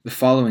The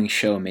following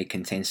show may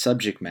contain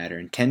subject matter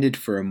intended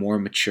for a more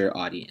mature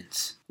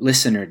audience.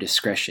 Listener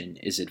discretion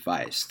is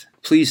advised.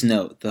 Please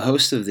note, the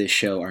hosts of this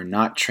show are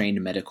not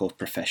trained medical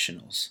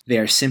professionals. They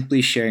are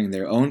simply sharing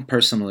their own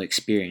personal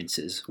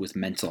experiences with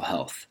mental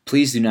health.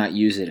 Please do not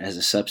use it as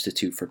a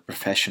substitute for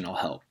professional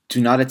help.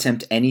 Do not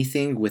attempt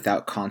anything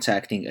without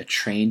contacting a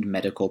trained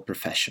medical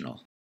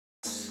professional.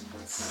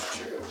 That's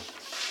true.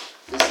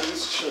 This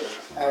is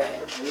true.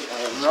 Alright, we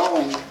are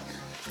rolling,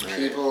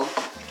 people.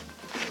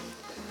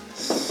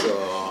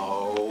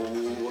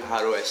 So, how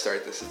do I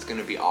start this? It's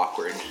gonna be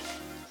awkward.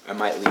 I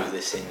might leave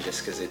this in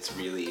just because it's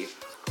really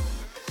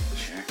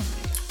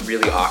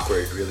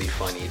awkward, really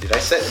funny. Did I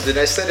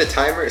set a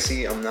timer?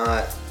 See, I'm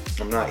not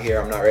here,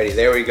 I'm not ready.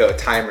 There we go,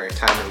 timer.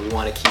 We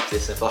want to keep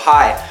this simple.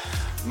 Hi,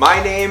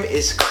 my name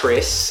is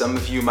Cris. Some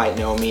of you might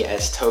know me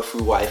as Tofu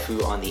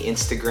Waifu on the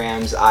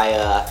Instagrams.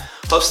 I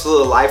host a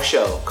little live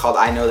show called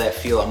I Know That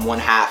Feel. I'm one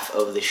half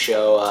of the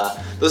show.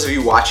 Those of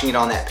you watching it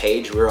on that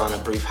page, we're on a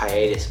brief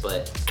hiatus,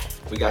 but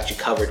we got you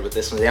covered with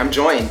this one. I'm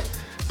joined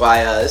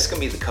by, this is gonna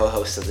be the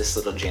co-host of this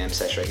little jam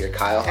session right here,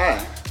 Kyle.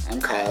 Hi,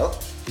 I'm Kyle.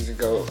 You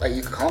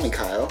could call me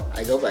Kyle.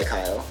 I go by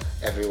Kyle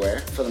everywhere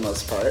for the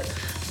most part.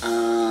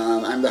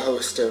 I'm the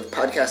host of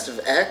Podcast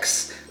of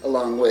X,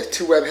 along with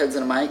two webheads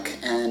and a mic,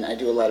 and I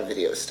do a lot of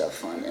video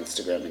stuff on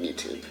Instagram and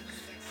YouTube.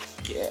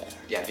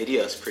 Yeah,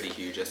 video is pretty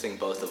huge. I think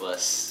both of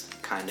us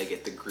kind of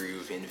get the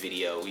groove in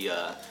video. We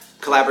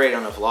collaborate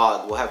on a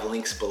vlog. We'll have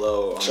links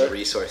below on the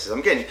resources.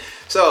 I'm kidding.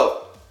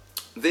 So,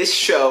 this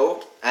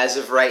show, as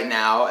of right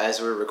now,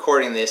 as we're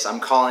recording this, I'm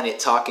calling it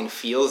Talkin'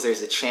 Feels.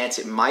 There's a chance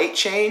it might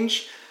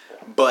change,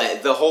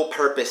 but the whole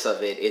purpose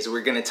of it is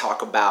we're going to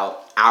talk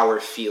about our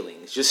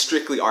feelings, just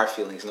strictly our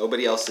feelings,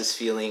 nobody else's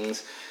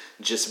feelings,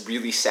 just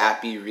really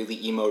sappy, really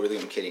emo, really,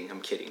 I'm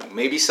kidding.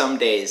 Maybe some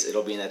days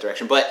it'll be in that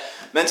direction, but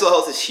mental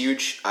health is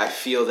huge. I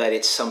feel that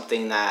it's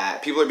something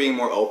that people are being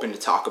more open to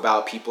talk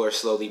about. People are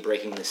slowly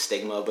breaking the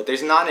stigma, but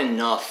there's not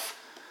enough,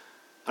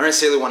 I don't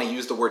necessarily want to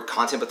use the word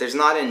content, but there's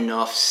not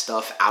enough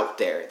stuff out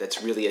there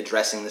that's really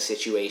addressing the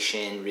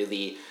situation,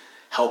 really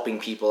helping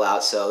people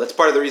out. So that's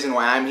part of the reason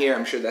why I'm here.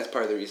 I'm sure that's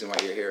part of the reason why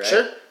you're here, right?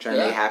 Sure. Trying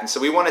to make it happen. So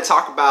we want to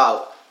talk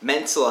about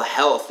mental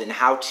health and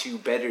how to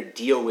better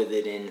deal with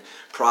it and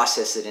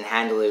process it and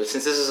handle it.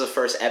 Since this is the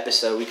first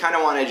episode, we kind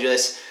of want to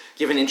just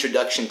give an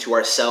introduction to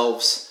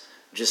ourselves,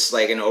 just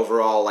like an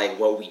overall, like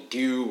what we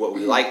do, what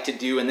we like to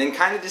do, and then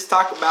kind of just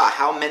talk about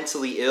how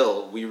mentally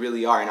ill we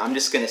really are. And I'm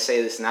just going to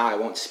say this now, I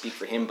won't speak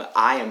for him, but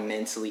I am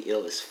mentally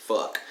ill as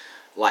fuck.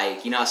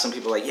 Like, you know how some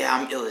people are like, yeah,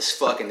 I'm ill as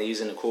fuck, and they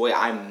use it in a cool way.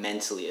 I'm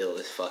mentally ill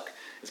as fuck.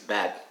 It's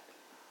bad.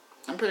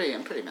 I'm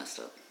pretty messed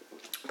up.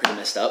 Pretty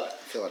messed up?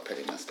 I feel like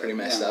pretty messed up. Pretty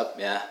messed up?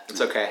 Yeah,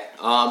 it's okay.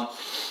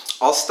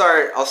 I'll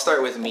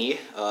start with me.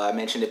 I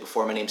mentioned it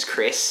before. My name's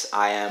Cris.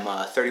 I am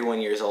 31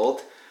 years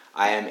old.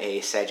 I am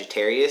a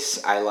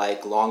Sagittarius. I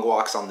like long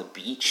walks on the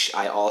beach.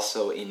 I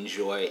also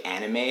enjoy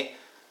anime.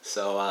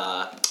 So,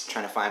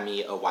 trying to find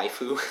me a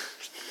waifu.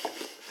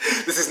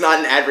 This is not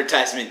an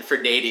advertisement for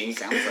dating.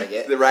 Sounds like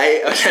it.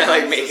 Right? I'm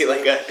trying to make it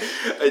like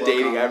a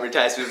dating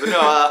advertisement. But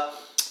no,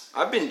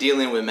 I've been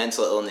dealing with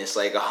mental illness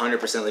like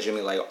 100%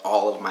 legitimately like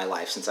all of my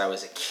life. Since I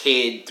was a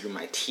kid, through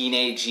my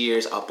teenage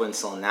years, up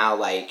until now.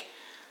 Like,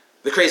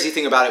 the crazy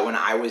thing about it when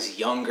I was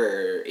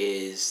younger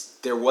is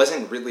there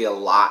wasn't really a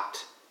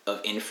lot of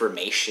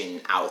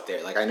information out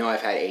there. Like, I know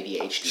I've had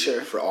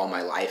ADHD for all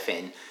my life,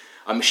 and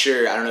I'm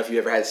sure, I don't know if you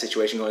ever had a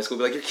situation going to school,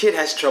 but like, your kid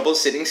has trouble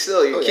sitting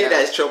still. Your kid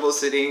has trouble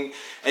sitting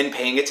and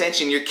paying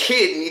attention. Your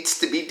kid needs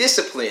to be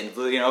disciplined.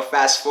 You know,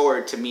 fast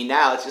forward to me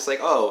now, it's just like,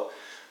 oh,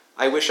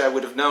 I wish I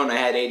would have known I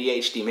had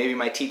ADHD. Maybe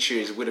my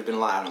teachers would have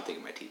been I don't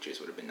think my teachers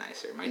would have been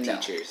nicer. My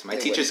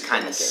teachers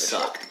kind of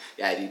sucked.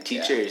 Yeah, dude,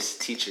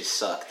 teachers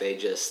suck. They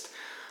just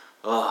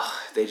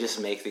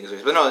make things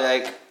worse. But no,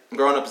 like,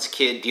 growing up as a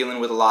kid,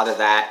 dealing with a lot of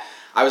that.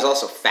 I was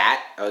also fat.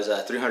 I was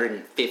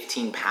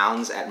 315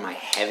 pounds at my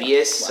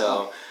heaviest,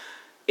 so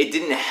it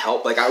didn't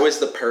help. Like, I was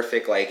the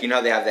perfect, like, you know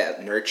how they have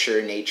that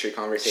nurture-nature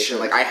conversation?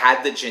 Like, I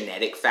had the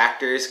genetic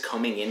factors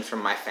coming in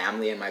from my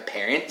family and my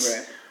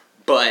parents,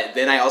 but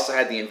then I also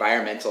had the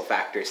environmental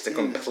factors to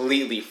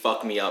completely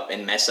fuck me up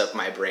and mess up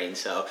my brain.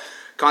 So,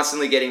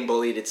 constantly getting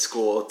bullied at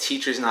school,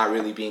 teachers not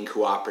really being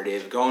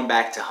cooperative, going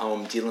back to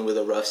home, dealing with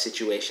a rough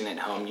situation at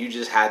home. You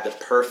just had the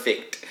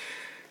perfect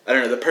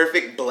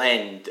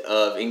blend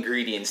of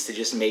ingredients to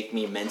just make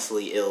me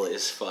mentally ill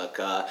as fuck.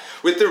 I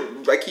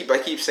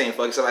keep saying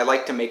fuck, so I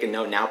like to make a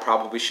note now,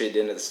 probably should have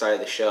done at the start of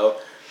the show.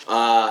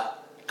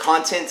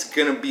 Content's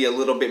gonna be a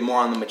little bit more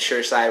on the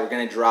mature side. We're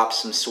gonna drop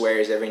some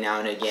swears every now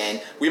and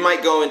again. We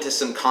might go into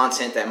some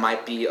content that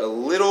might be a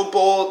little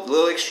bold, a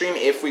little extreme.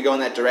 If we go in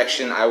that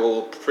direction, I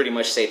will pretty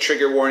much say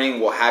trigger warning.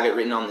 We'll have it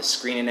written on the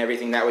screen and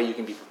everything. That way you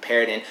can be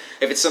prepared. And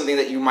if it's something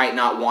that you might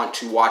not want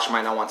to watch,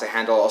 might not want to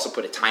handle, I'll also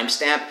put a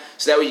timestamp.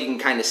 So that way you can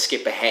kind of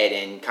skip ahead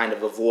and kind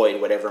of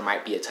avoid whatever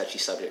might be a touchy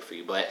subject for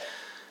you. But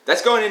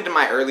that's going into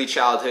my early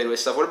childhood with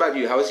stuff. What about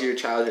you? How was your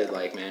childhood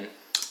like, man?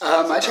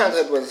 My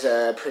childhood was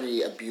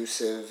pretty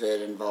abusive.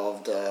 It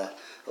involved a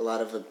lot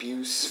of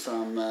abuse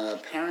from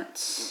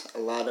parents, a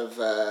lot of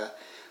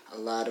a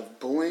lot of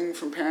bullying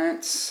from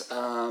parents.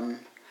 I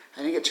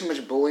didn't get too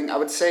much bullying. I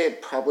would say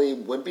it probably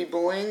would be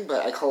bullying,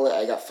 but I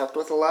got fucked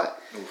with a lot.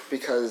 Oof.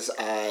 Because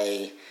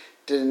I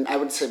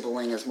would say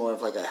bullying is more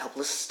of like a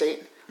helpless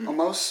state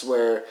almost,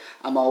 where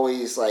I'm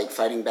always like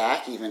fighting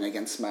back even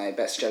against my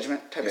best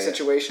judgment type of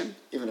situation.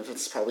 Even if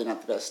it's probably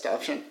not the best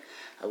option,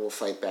 I will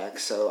fight back.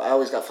 So I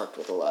always got fucked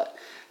with a lot.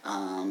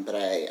 But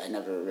I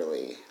never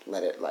really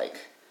let it like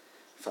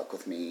fuck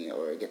with me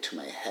or get to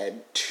my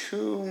head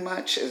too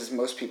much, as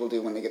most people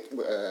do when they get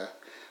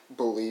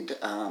bullied.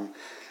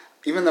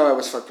 Even though I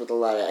was fucked with a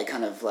lot, I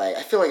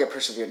feel like I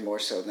persevered more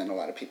so than a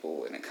lot of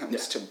people when it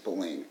comes to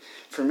bullying.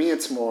 For me,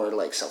 it's more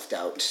like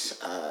self-doubt.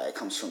 It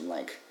comes from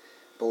like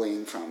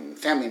bullying from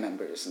family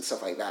members and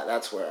stuff like that.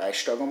 That's where I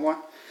struggle more.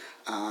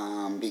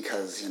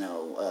 Because,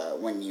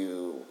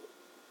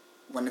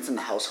 when it's in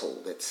the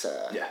household, it's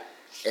a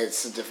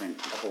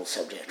whole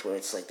subject where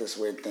it's like this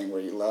weird thing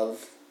where you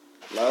love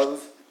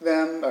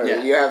them, or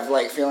you have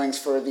like feelings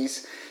for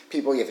these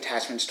people, you have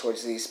attachments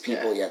towards these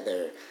people, yet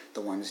they're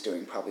the ones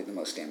doing probably the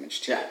most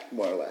damage to you,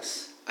 more or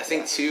less. I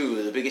think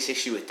too, the biggest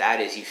issue with that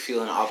is you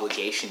feel an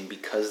obligation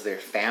because they're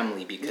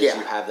family, because you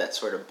have that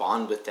sort of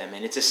bond with them.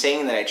 And it's a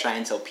saying that I try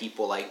and tell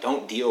people, like,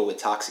 don't deal with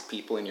toxic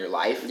people in your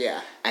life.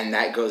 Yeah. And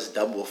that goes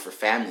double for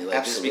family.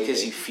 Like, just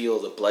because you feel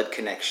the blood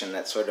connection,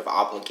 that sort of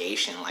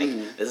obligation, like,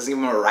 it doesn't give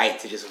them a right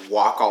to just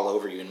walk all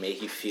over you and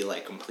make you feel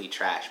like complete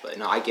trash. But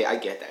no, I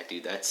get that,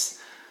 dude.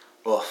 That's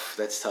tough.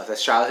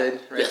 That's childhood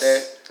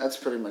there. That's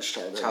pretty much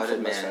childhood.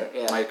 Childhood, man.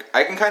 Yeah. Like,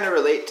 I can kind of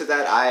relate to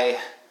that.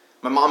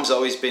 My mom's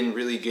always been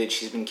really good.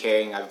 She's been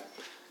caring.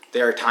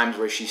 There are times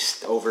where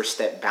she's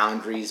overstepped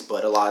boundaries,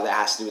 but a lot of that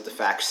has to do with the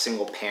fact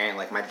single parent.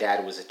 Like, my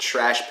dad was a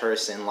trash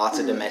person, lots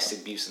of domestic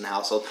abuse in the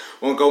household.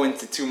 Won't go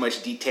into too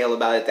much detail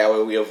about it. That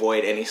way we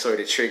avoid any sort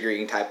of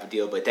triggering type of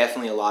deal, but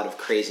definitely a lot of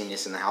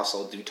craziness in the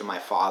household due to my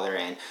father,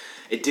 and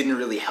it didn't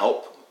really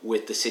help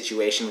with the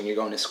situation when you're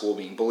going to school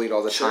being bullied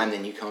all the time.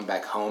 Then you come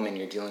back home and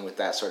you're dealing with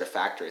that sort of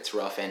factor. It's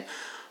rough. And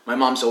my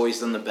mom's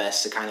always done the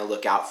best to kind of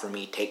look out for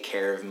me, take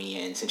care of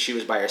me. And since she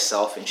was by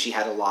herself and she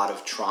had a lot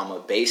of trauma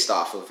based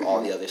off of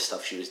all the other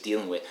stuff she was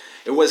dealing with,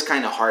 it was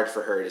kind of hard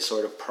for her to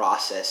sort of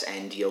process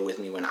and deal with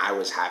me when I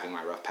was having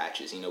my rough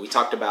patches. We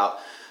talked about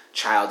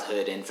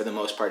childhood and for the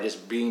most part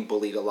just being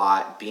bullied a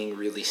lot, being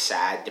really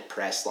sad,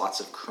 depressed,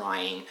 lots of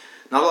crying.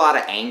 Not a lot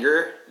of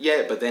anger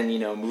yet, but then,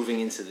 moving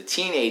into the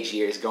teenage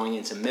years, going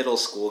into middle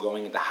school,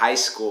 going into high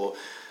school,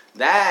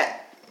 that's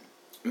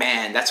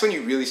when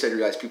you really start to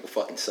realize people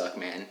fucking suck,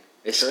 man.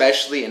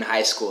 Especially in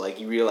high school, like,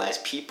 you realize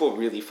people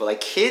really feel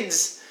like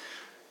kids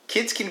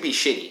can be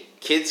shitty.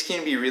 Kids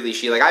can be really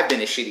shitty. Like, I've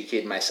been a shitty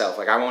kid myself.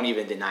 Like, I won't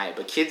even deny it.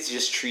 But kids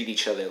just treat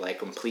each other like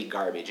complete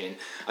garbage. And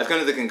I've come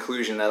to the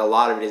conclusion that a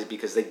lot of it is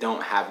because they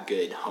don't have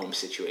good home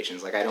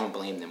situations. Like, I don't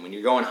blame them. When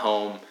you're going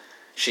home,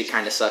 shit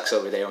kind of sucks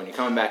over there. When you're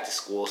coming back to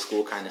school,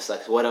 school kind of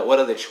sucks. What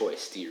other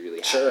choice do you really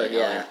have? Sure,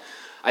 yeah. And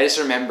I just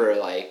remember,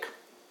 like,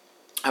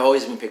 I've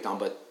always been picked on,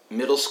 but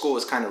middle school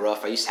was kind of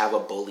rough. I used to have a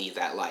bully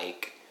that,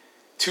 like,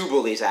 2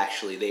 bullies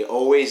actually. They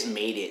always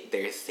made it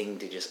their thing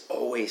to just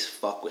always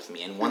fuck with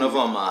me. And one of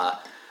them, I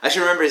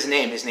should remember his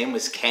name. His name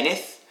was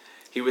Kenneth.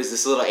 He was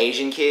this little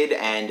Asian kid,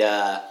 and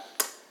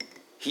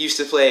we used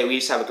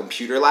to have a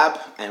computer lab,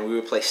 and we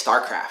would play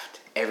StarCraft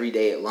every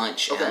day at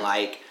lunch. Okay. And,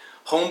 like,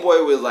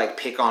 homeboy would, like,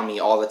 pick on me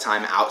all the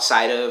time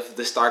outside of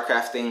the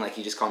StarCraft thing. Like,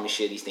 he just called me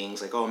shitty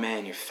things. Like, oh,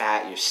 man, you're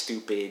fat, you're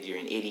stupid, you're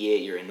an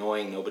idiot, you're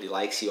annoying, nobody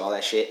likes you, all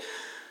that shit.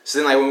 So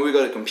then, like, when we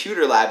go to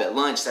computer lab at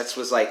lunch, that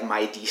was, like,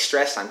 my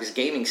de-stress time. Because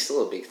gaming's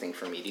still a big thing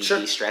for me,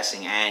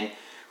 de-stressing. And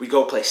we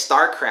go play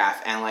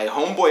StarCraft, and, like,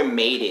 homeboy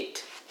made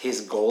it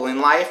his goal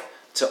in life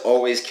to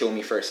always kill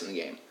me first in the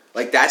game.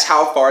 Like, that's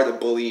how far the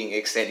bullying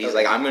extended. He's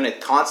like, I'm going to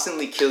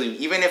constantly kill you,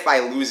 even if I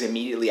lose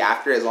immediately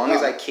after, as long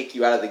as I kick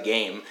you out of the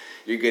game,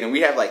 you're good. And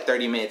we have like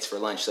 30 minutes for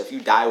lunch, so if you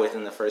die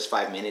within the first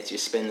 5 minutes, you're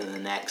spending the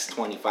next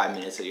 25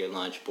 minutes of your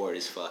lunch bored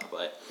as fuck.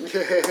 But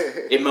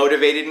it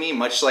motivated me,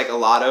 much like a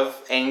lot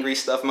of angry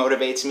stuff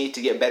motivates me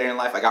to get better in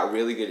life. I got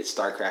really good at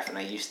StarCraft, and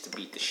I used to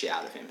beat the shit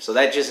out of him. So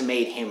that just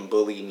made him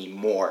bully me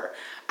more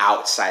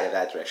outside of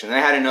that direction. Then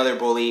I had another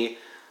bully.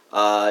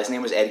 His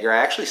name was Edgar. I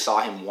actually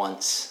saw him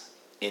once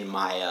in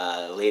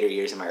my later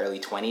years, in my early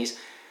 20s.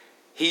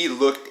 He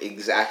looked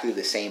exactly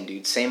the same,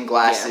 dude. Same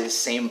glasses,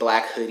 same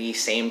black hoodie,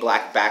 same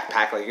black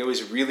backpack. Like, it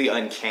was really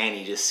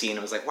uncanny just seeing him.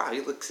 I was like, wow, he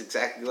looks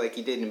exactly like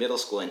he did in middle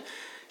school. And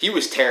he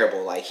was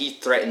terrible. Like, he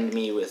threatened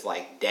me with,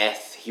 like,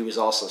 death. He was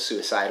also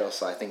suicidal,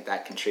 so I think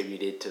that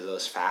contributed to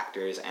those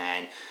factors.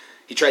 And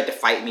he tried to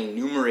fight me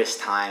numerous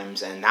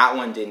times, and that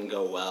one didn't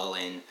go well.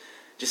 And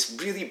just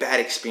really bad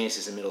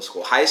experiences in middle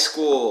school. High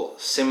school,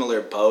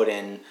 similar boat,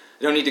 and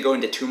I don't need to go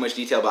into too much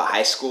detail about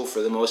high school.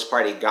 For the most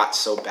part, it got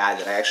so bad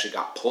that I actually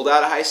got pulled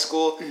out of high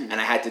school, and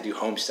I had to do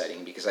home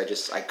studying because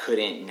I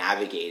couldn't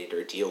navigate it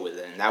or deal with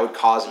it. And that would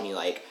cause me,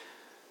 like,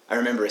 I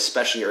remember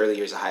especially early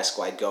years of high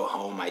school, I'd go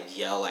home, I'd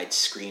yell, I'd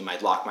scream,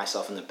 I'd lock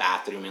myself in the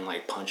bathroom and,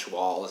 like, punch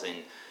walls, and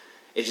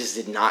it just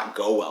did not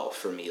go well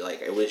for me.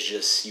 Like, it was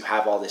just, you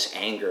have all this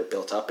anger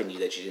built up in you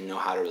that you didn't know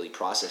how to really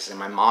process. And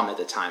my mom at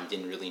the time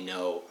didn't really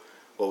know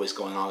what was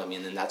going on with me.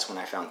 And then that's when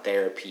I found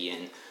therapy,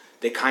 and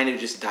they kind of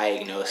just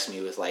diagnosed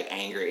me with like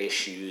anger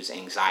issues,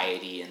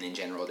 anxiety, and then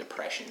general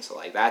depression. So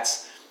like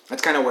that's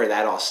kind of where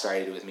that all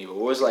started with me. But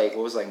what was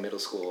like middle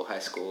school, high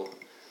school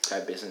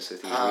type business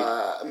with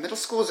you? Middle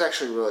school was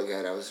actually really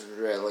good. I was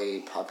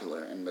really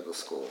popular in middle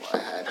school. I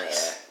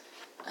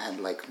had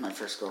like my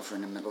first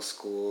girlfriend in middle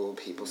school.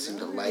 People seemed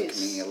to like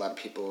me, a lot of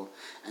people.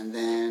 And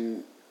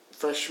then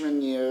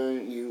freshman year,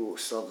 you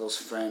still have those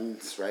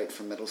friends, right,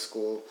 from middle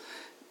school.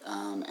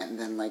 And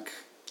then like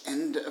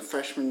end of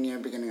freshman year,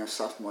 beginning of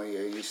sophomore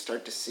year, you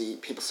start to see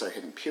people start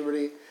hitting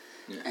puberty.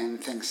 Yeah.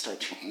 And things start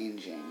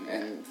changing,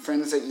 and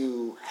friends that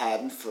you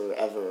had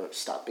forever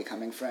stop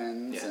becoming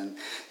friends, and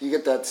you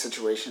get that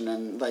situation,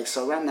 and like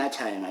so around that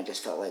time, I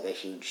just felt like a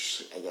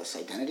huge, I guess,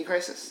 identity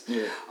crisis,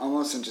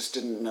 almost, and just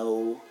didn't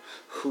know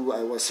who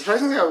I was.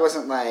 Surprisingly, I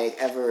wasn't like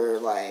ever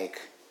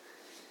like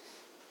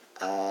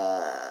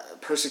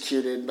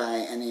persecuted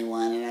by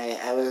anyone, and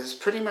I was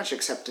pretty much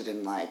accepted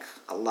in like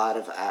a lot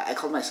of. I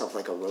called myself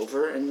like a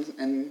rover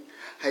in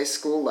high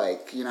school.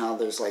 Like, you know,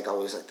 there's like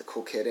always like the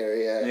cool kid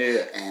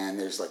area, and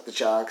there's like the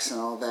jocks and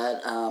all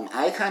that.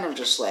 I kind of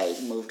just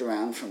like moved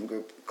around from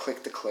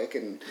clique to clique,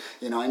 and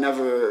you know, I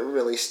never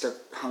really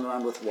hung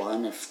around with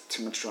one. If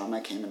too much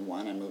drama came in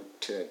one, I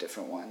moved to a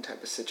different one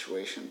type of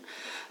situation.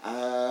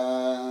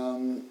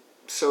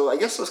 So I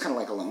guess I was kind of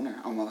like a loner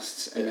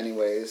almost in many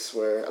ways,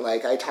 where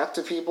like I talked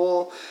to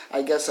people.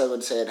 I guess I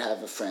would say I'd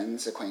have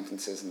friends,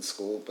 acquaintances in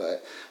school,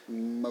 but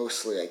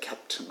mostly I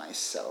kept to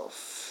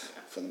myself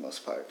for the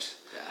most part.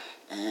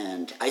 Yeah.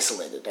 And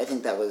isolated. I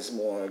think that was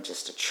more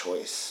just a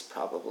choice,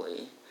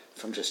 probably,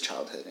 from just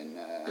childhood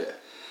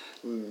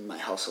and my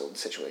household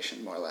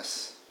situation, more or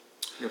less.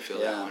 You feel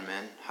that one,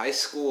 man. High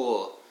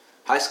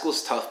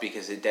school's tough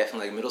because it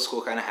definitely, like, middle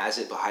school kind of has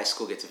it, but high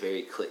school gets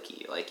very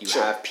cliquey. Like,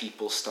 you have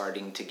people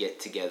starting to get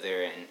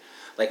together, and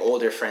like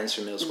older friends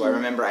from middle school. I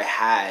remember I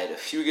had a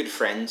few good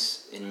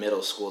friends in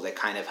middle school that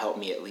kind of helped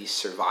me at least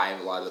survive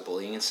a lot of the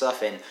bullying and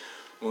stuff. And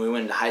when we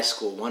went into high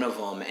school, one of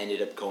them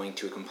ended up going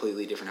to a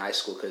completely different high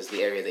school because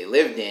the area they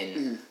lived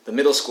in, the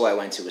middle school I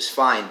went to was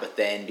fine, but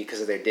then because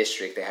of their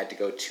district, they had to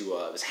go to,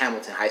 it was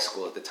Hamilton High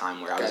School at the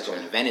time, where I was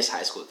going to Venice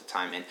High School at the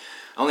time. And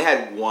I only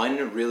had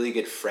one really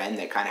good friend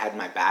that kind of had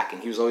my back,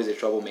 and he was always a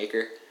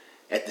troublemaker,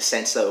 at the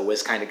sense that it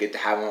was kind of good to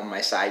have him on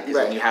my side,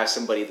 because when you have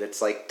somebody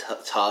that's like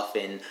tough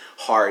and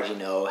hard, you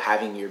know,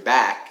 having your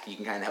back, you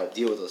can kind of help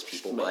deal with those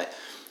people. But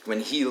when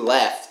he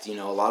left, you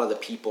know, a lot of the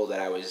people that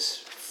I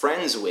was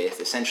friends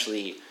with,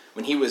 essentially,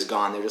 when he was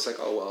gone, they're just like,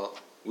 oh, well,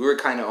 we were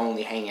kind of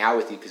only hanging out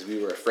with you because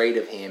we were afraid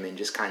of him and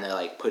just kind of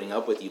like putting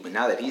up with you. But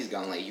now that he's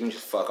gone, like, you can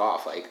just fuck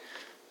off. Like,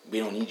 we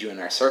don't need you in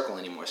our circle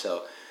anymore.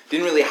 So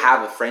didn't really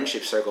have a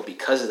friendship circle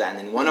because of that. And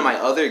then one of my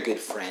other good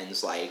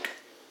friends, like,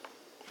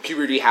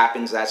 puberty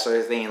happens, that sort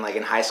of thing. And like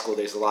in high school,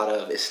 there's a lot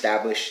of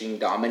establishing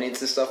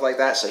dominance and stuff like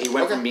that. So he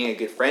went from being a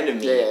good friend of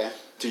me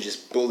to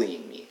just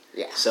bullying me.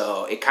 Yeah.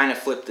 So it kind of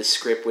flipped the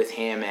script with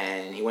him,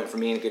 and he went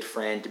from being a good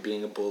friend to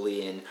being a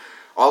bully, and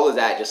all of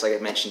that, just like I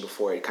mentioned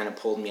before, it kind of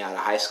pulled me out of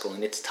high school.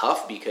 And it's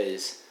tough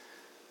because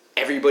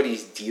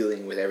everybody's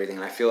dealing with everything.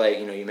 And I feel like,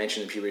 you know, you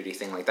mentioned the puberty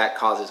thing, like that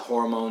causes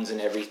hormones and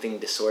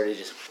everything to sort of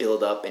just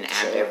build up and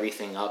amp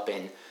everything up.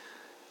 And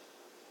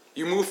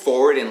you move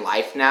forward in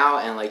life now,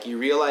 and like you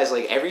realize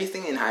like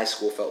everything in high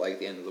school felt like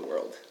the end of the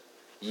world.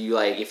 You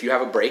like, if you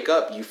have a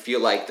breakup, you feel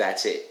like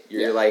that's it.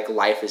 You're like,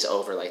 life is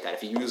over like that.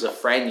 If you lose a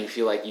friend, you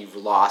feel like you've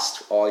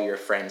lost all your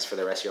friends for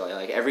the rest of your life.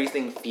 Like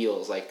everything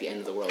feels like the end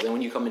of the world. And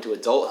when you come into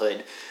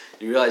adulthood,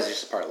 you realize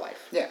it's just part of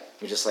life. Yeah.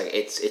 You're just like,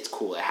 it's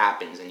cool, it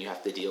happens, and you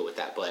have to deal with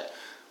that. But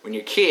when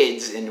you're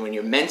kids and when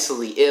you're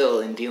mentally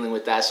ill and dealing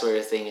with that sort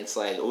of thing, it's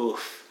like,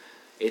 oof,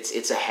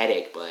 it's a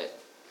headache. But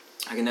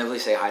I can definitely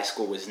say high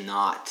school was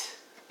not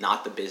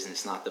the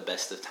business, not the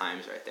best of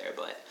times right there.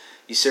 But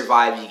you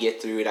survive, you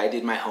get through it. I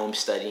did my home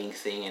studying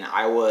thing, and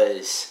I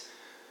was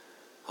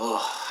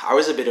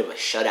a bit of a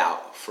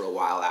shutout for a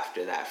while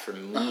after that. For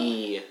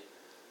me...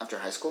 After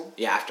high school?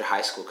 Yeah, after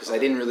high school, because I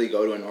didn't really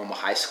go to a normal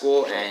high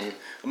school, and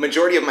a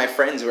majority of my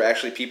friends were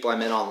actually people I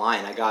met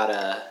online. I'm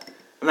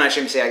not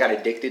ashamed to say I got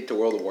addicted to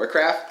World of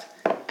Warcraft,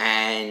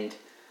 and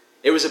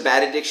it was a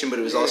bad addiction, but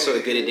it was also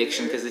a good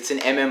addiction because it's an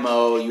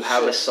MMO. You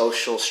have a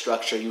social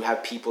structure. You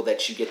have people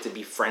that you get to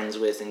be friends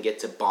with and get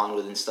to bond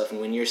with and stuff.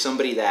 And when you're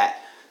somebody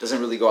that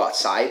doesn't really go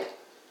outside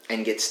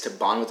and gets to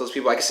bond with those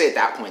people, I can say at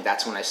that point,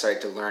 that's when I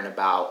started to learn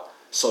about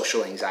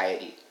social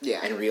anxiety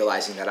and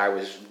realizing that I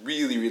was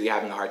really, really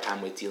having a hard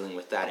time with dealing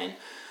with that. And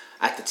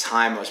at the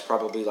time, I was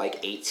probably like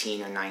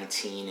 18 or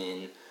 19,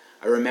 and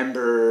I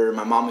remember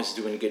my mom was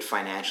doing good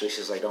financially. She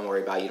was like, don't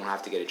worry about it. You don't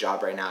have to get a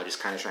job right now. Just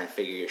kind of trying to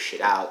figure your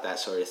shit out, that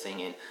sort of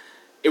thing. And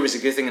it was a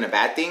good thing and a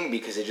bad thing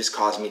because it just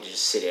caused me to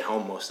just sit at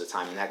home most of the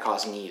time. And that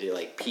caused me to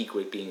like peak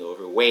with being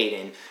overweight.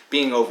 And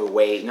being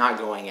overweight, not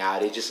going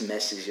out, it just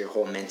messes your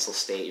whole mental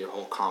state, your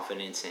whole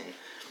confidence. And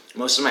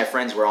most of my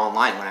friends were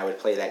online when I would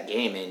play that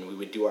game, and we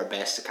would do our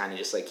best to kind of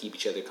just like keep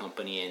each other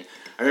company. And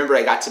I remember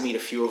I got to meet a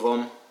few of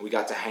them. We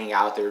got to hang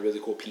out. They were really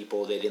cool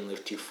people. They didn't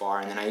live too far.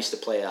 And then I used to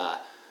play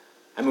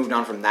I moved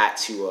on from that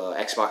to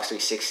Xbox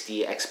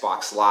 360,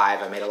 Xbox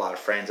Live. I made a lot of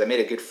friends. I made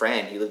a good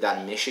friend. He lived out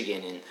in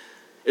Michigan, and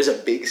it was a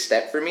big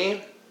step for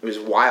me. It was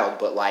wild,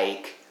 but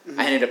like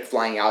I ended up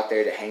flying out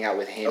there to hang out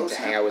with him,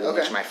 hang out with a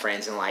bunch of my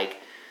friends, and like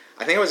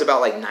I think I was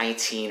about like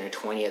 19 or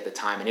 20 at the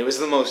time, and it was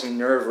the most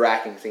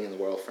nerve-wracking thing in the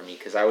world for me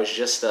because I was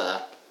just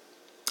I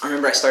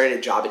remember I started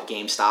a job at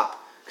GameStop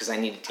because I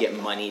needed to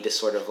get money to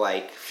sort of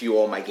like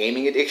fuel my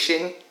gaming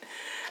addiction.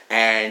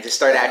 And to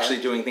start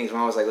actually doing things,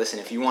 when I was like, listen,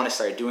 if you want to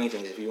start doing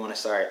things, if you want to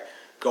start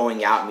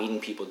going out,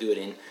 meeting people, do it.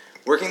 And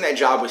working that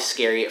job was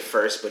scary at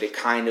first, but it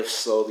kind of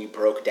slowly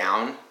broke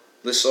down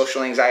the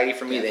social anxiety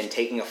for me. Then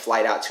taking a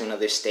flight out to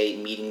another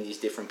state, meeting these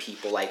different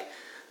people, like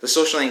the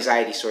social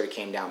anxiety sort of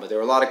came down. But there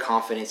were a lot of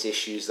confidence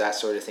issues, that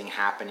sort of thing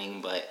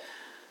happening. But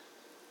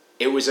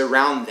it was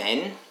around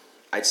then,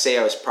 I'd say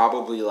I was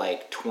probably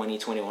like 20,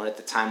 21 at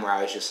the time, where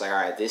I was just like, all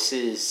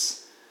right,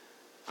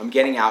 I'm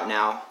getting out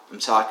now. I'm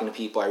talking to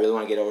people. I really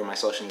want to get over my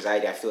social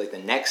anxiety. I feel like the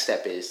next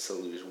step is to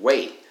lose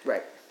weight.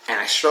 Right. And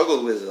I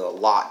struggled with it a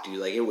lot, dude.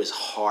 Like, it was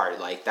hard.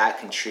 Like, that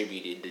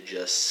contributed to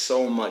just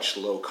so much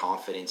low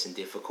confidence and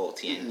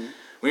difficulty. And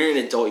when you're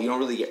an adult, you don't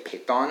really get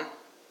picked on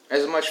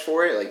as much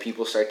for it. Like,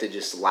 people start to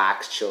just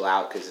lax, chill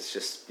out, because it's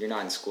just, you're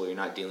not in school. You're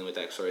not dealing with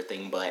that sort of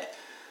thing. But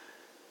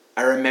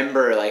I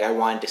remember, like, I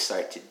wanted to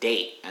start to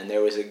date. And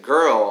there was a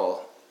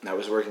girl that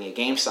was working at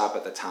GameStop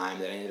at the time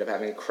that I ended up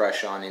having a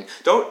crush on. And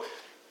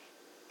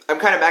I'm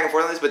kind of back and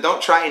forth on this, but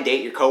don't try and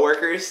date your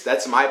coworkers.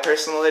 That's my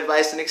personal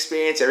advice and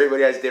experience.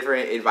 Everybody has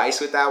different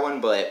advice with that one,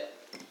 but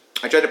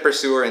I tried to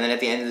pursue her, and then at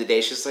the end of the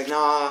day, she's just like,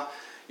 nah,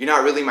 you're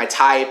not really my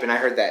type. And I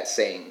heard that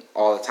saying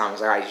all the time. I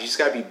was like, all right, you just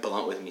got to be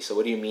blunt with me. So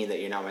what do you mean that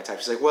you're not my type?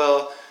 She's like,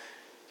 well,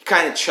 you're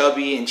kind of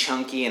chubby and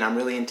chunky, and I'm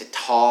really into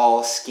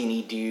tall,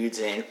 skinny dudes.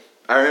 And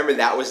I remember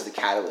that was the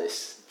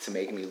catalyst to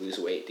make me lose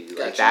weight, dude.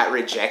 Like, that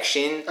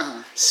rejection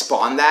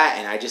spawned that,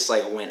 and I just,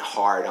 like, went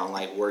hard on,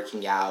 like,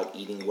 working out,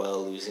 eating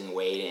well, losing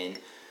weight, and,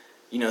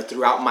 you know,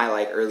 throughout my,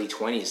 like, early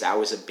 20s, that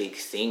was a big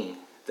thing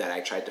that I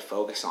tried to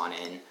focus on,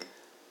 and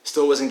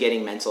still wasn't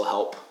getting mental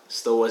help,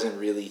 still wasn't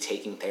really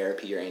taking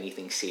therapy or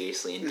anything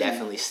seriously, and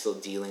definitely still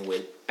dealing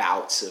with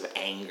bouts of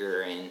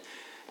anger and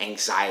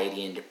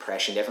anxiety and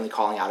depression, definitely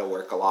calling out of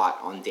work a lot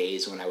on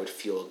days when I would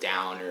feel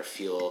down or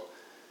feel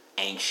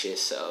anxious.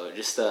 So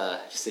just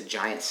a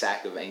giant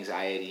sack of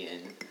anxiety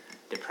and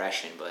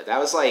depression. But that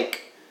was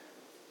like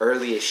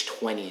early-ish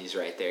 20s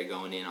right there,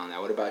 going in on that.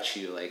 What about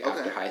you, like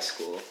after high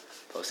school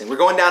posting? We're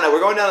going down a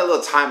little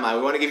timeline.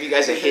 We want to give you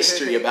guys a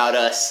history about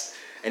us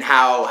and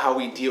how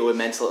we deal with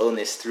mental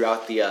illness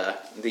throughout the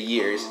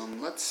years.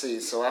 Let's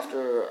see. So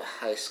after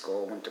high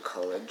school, went to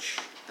college,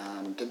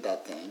 did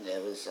that thing.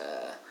 It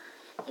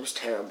was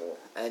terrible.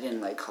 I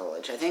didn't like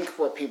college. I think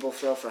what people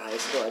feel for high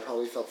school, I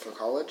probably felt for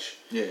college.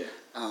 Yeah.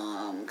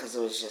 Because it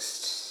was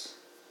just,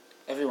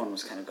 everyone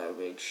was kind of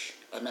garbage.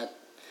 I met,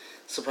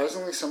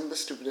 surprisingly, some of the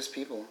stupidest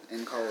people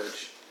in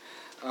college.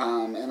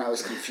 And I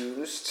was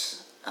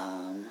confused.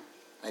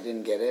 I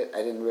didn't get it.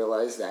 I didn't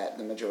realize that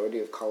the majority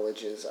of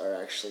colleges are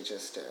actually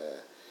just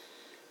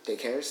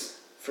daycares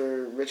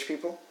for rich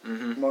people,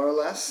 more or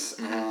less.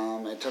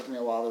 It took me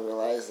a while to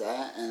realize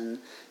that. And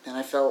then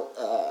I felt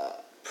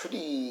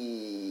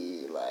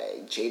pretty,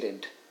 like,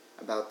 jaded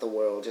about the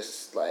world.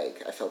 Just,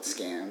 like, I felt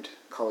scammed.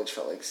 College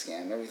felt like a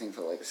scam. Everything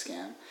felt like a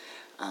scam.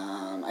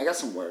 I got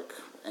some work,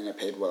 and it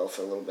paid well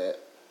for a little bit,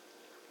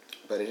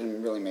 but it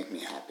didn't really make me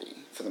happy,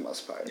 for the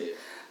most part.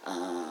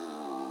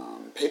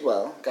 Paid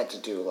well, got to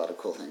do a lot of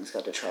cool things,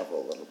 got to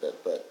travel a little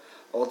bit, but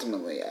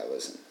ultimately I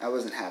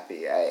wasn't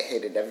happy. I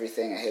hated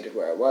everything. I hated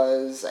where I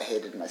was. I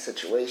hated my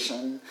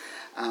situation.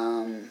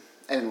 I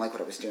didn't like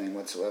what I was doing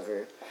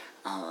whatsoever.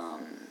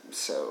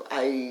 So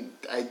I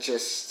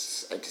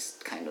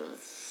just kind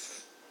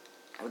of,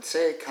 I would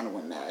say I kind of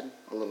went mad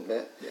a little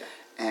bit. Yeah.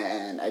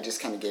 And I just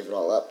kind of gave it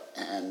all up,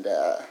 and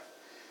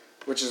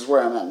which is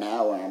where I'm at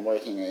now, where I'm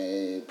working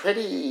a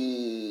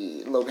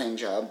pretty low-paying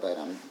job, but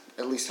I'm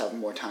at least having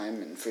more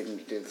time and freedom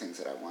to do the things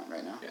that I want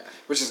right now. Yeah.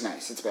 Which is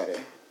nice. It's better.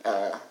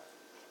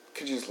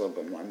 Could use a little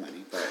bit more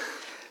money,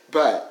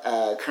 but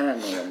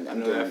currently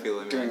I'm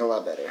doing a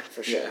lot better,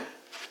 for sure.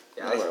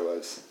 Yeah. Not where I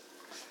was.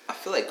 I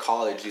feel like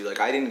college, dude. Like,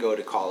 I didn't go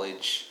to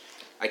college.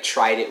 I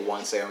tried it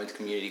once. I went to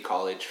community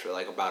college for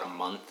like about a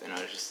month, and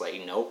I was just like,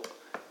 nope,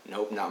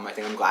 not my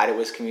thing. I'm glad it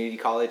was community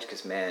college,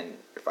 because, man,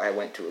 if I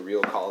went to a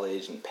real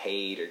college and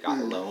paid or got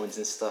loans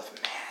and stuff,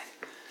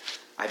 man,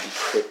 I'd be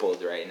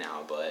crippled right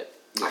now. But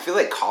I feel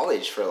like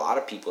college, for a lot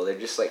of people, they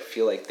just, like,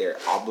 feel like they're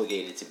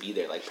obligated to be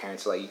there. Like,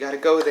 parents are like, you gotta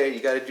go there, you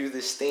gotta do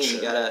this thing,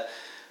 you gotta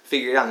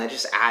figure it out, and that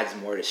just adds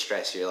more to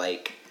stress. You're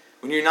like,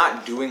 when you're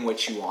not doing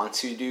what you want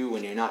to do,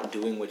 when you're not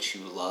doing what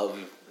you love,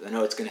 I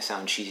know it's going to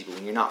sound cheesy, but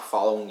when you're not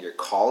following your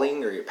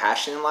calling or your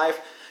passion in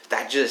life,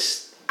 that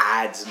just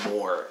adds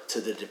more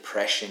to the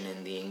depression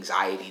and the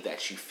anxiety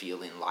that you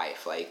feel in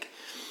life. Like,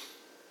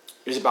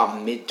 it was about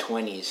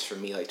mid-20s for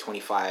me, like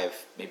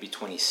 25, maybe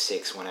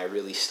 26, when I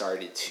really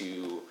started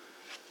to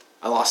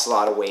I lost a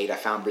lot of weight. I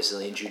found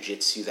Brazilian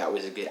Jiu-Jitsu. That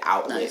was a good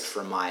outlet Nice.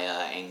 for my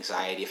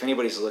anxiety. If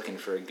anybody's looking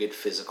for a good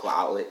physical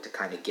outlet to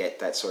kind of get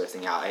that sort of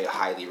thing out, I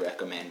highly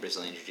recommend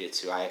Brazilian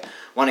Jiu-Jitsu. I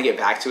want to get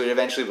back to it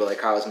eventually, but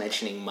like I was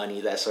mentioning,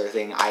 money, that sort of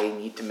thing, I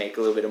need to make a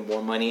little bit of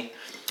more money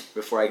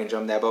before I can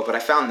jump that boat. But I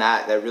found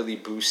that really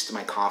boosted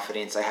my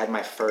confidence. I had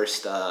my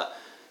first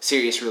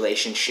serious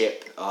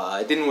relationship.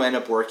 It didn't end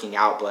up working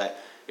out,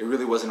 but it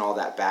really wasn't all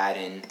that bad.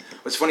 And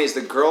what's funny is the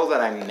girl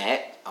that I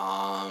met,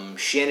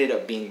 she ended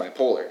up being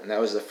bipolar, and that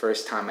was the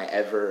first time I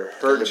ever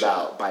heard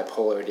about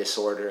bipolar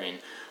disorder and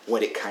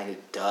what it kind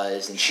of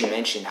does. And she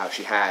mentioned how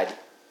she had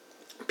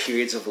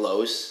periods of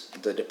lows,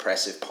 the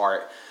depressive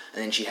part,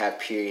 and then she'd have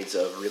periods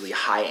of really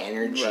high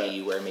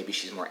energy where maybe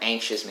she's more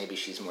anxious, maybe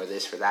she's more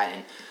this or that.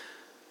 And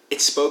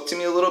it spoke to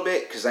me a little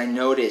bit because I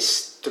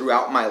noticed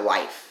throughout my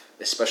life,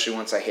 especially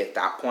once I hit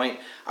that point,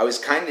 I was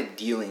kind of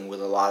dealing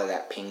with a lot of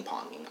that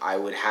ping-ponging. I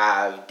would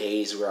have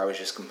days where I was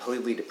just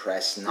completely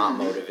depressed, not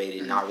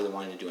motivated, not really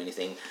wanting to do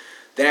anything.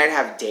 Then I'd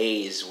have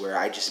days where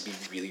I'd just be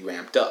really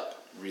ramped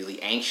up, really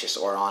anxious,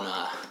 or on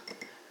a...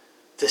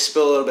 To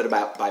spill a little bit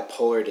about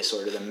bipolar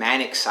disorder, the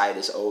manic side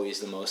is always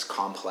the most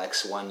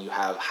complex one. You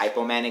have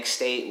hypomanic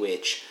state,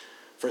 which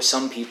for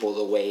some people,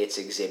 the way it's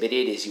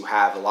exhibited is you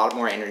have a lot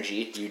more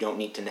energy. You don't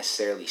need to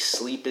necessarily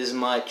sleep as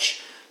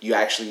much. You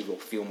actually will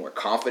feel more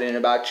confident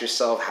about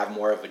yourself, have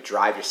more of a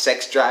drive. Your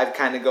sex drive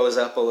kind of goes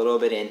up a little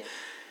bit. And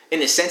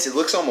in a sense, it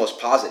looks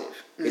almost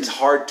positive. It's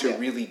hard to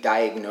really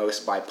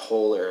diagnose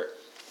bipolar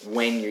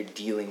when you're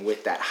dealing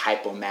with that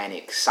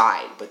hypomanic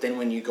side. But then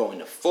when you go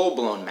into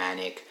full-blown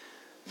manic,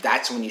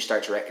 that's when you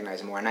start to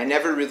recognize more. And I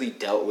never really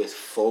dealt with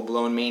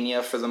full-blown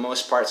mania for the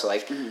most part. So,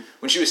 like,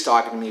 when she was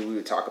talking to me, we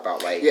would talk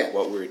about, like,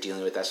 what we were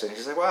dealing with. That sort of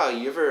thing. She's like, wow,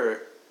 you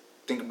ever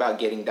think about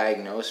getting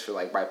diagnosed for,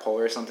 like,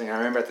 bipolar or something? And I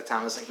remember at the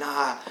time, I was like,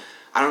 nah,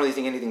 I don't really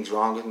think anything's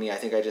wrong with me. I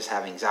think I just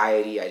have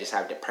anxiety. I just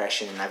have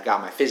depression. And I've got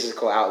my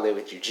physical outlet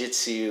with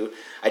jiu-jitsu.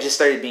 I just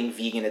started being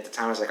vegan at the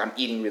time. I was like, I'm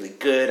eating really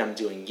good. I'm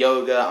doing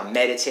yoga. I'm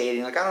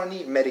meditating. Like, I don't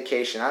need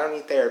medication. I don't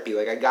need therapy.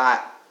 Like, I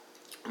got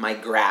my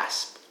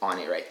grasp on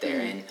it right there.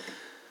 And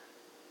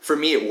for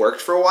me, it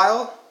worked for a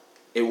while.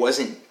 It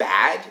wasn't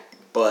bad,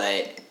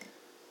 but,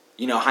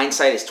 you know,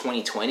 hindsight is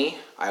 20/20.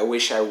 I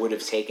wish I would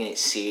have taken it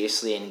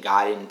seriously and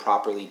gotten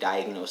properly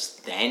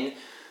diagnosed then,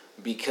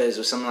 because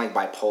with something like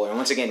bipolar, and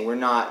once again, we're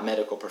not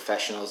medical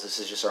professionals. This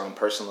is just our own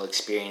personal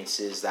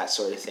experiences, that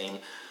sort of thing.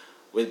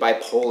 With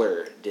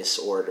bipolar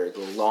disorder,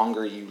 the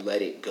longer you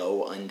let it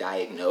go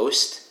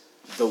undiagnosed,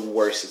 the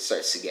worse it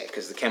starts to get,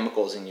 because the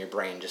chemicals in your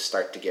brain just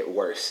start to get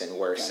worse and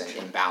worse and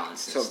imbalanced.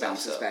 So it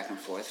bounces back and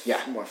forth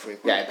more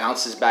frequently. Yeah, it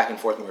bounces back and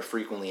forth more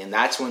frequently, and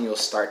that's when you'll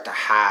start to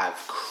have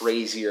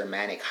crazier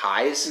manic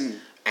highs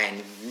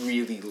and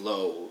really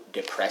low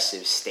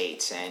depressive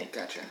states. And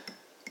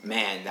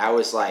man, that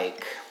was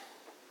like,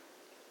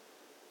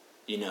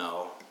 you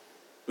know,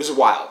 it was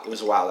wild. It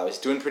was wild. I was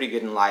doing pretty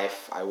good in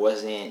life. I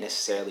wasn't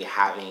necessarily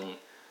having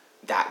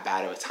that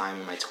bad of a time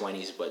in my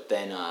 20s, but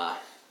then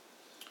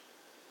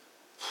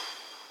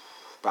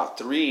about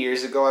 3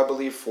 years ago, I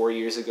believe, 4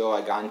 years ago,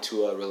 I got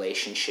into a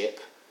relationship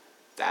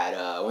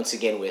that, once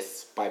again,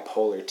 with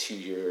bipolar too,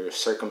 your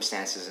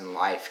circumstances in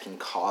life can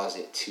cause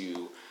it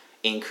to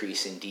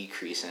increase and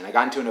decrease. And I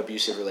got into an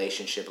abusive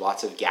relationship,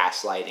 lots of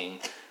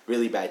gaslighting,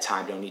 really bad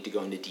time. Don't need to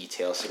go into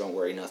detail, so don't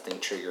worry, nothing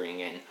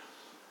triggering. And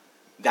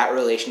that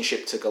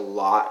relationship took a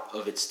lot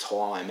of its toll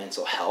on my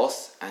mental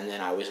health. And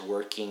then I was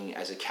working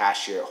as a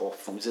cashier at Whole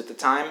Foods at the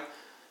time.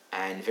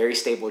 And very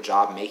stable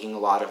job, making a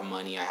lot of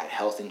money. I had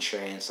health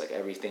insurance, like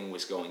everything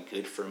was going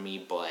good for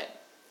me,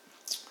 but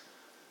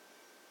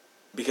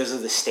because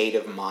of the state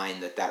of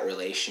mind that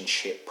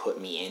relationship put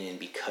me in, and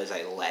because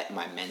I let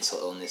my mental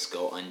illness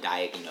go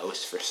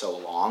undiagnosed for so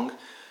long,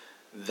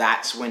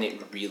 that's when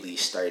it really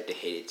started to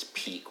hit its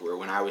peak, where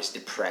when I was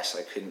depressed,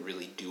 I couldn't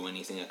really do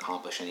anything,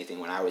 accomplish anything.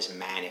 When I was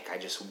manic, I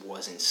just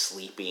wasn't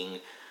sleeping.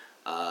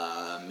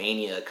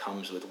 Mania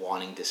comes with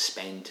wanting to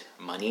spend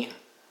money.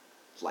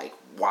 Like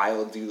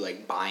wild, dude,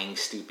 like buying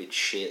stupid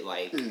shit.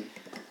 Like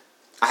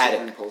I had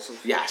super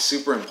impulsive. Yeah,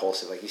 super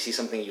impulsive. Like you see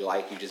something you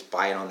like, you just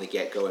buy it on the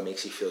get-go. It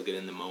makes you feel good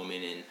in the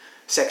moment. And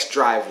sex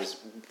drive was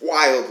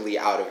wildly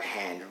out of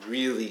hand.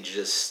 Really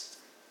just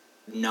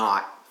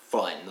not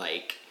fun.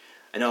 Like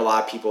I know a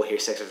lot of people hear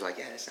sex drive like,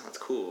 yeah, that sounds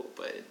cool,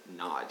 but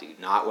nah, dude,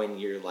 not when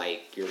you're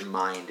like your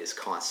mind is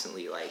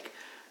constantly like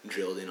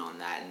drilled in on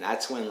that. And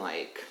that's when it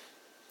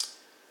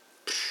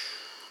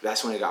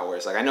got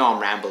worse. Like, I know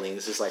I'm rambling.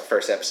 This is, like,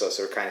 first episode,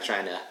 so we're kind of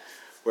trying to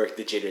work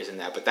the jitters in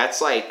that. But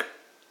that's, like,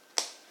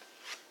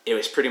 it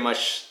was pretty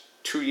much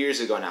 2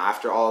 years ago now,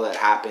 after all that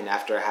happened,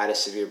 after I had a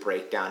severe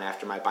breakdown,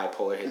 after my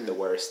bipolar hit the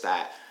worst,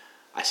 that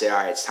I said, all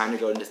right, it's time to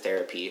go into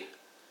therapy.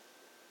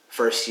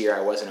 First year,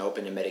 I wasn't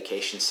open to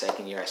medication.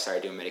 Second year, I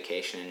started doing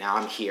medication. And now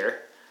I'm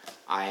here.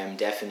 I am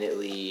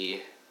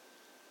definitely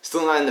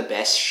still not in the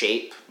best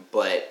shape,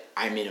 but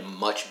I'm in a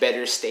much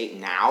better state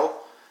now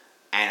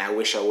And I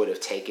wish I would have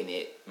taken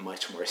it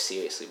much more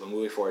seriously. But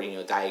moving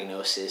forward,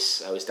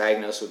 diagnosis. I was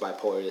diagnosed with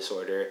bipolar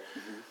disorder.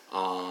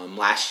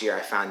 Last year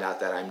I found out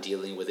that I'm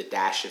dealing with a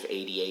dash of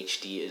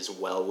ADHD as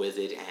well with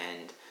it,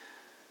 and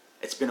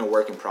it's been a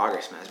work in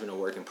progress, man. It's been a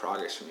work in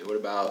progress for me. What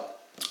about,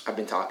 I've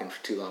been talking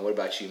for too long. What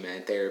about you,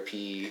 man?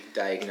 Therapy,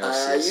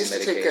 diagnosis, I used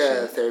medication?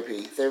 to take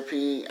therapy.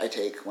 Therapy I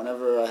take.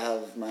 Whenever I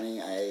have money,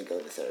 I go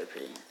to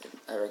therapy.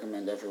 I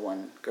recommend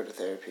everyone go to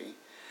therapy.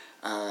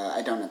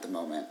 I don't at the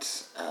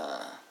moment.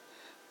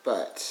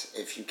 But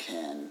if you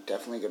can,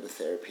 definitely go to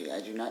therapy.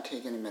 I do not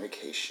take any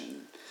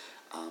medication.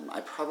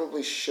 I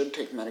probably should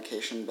take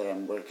medication, but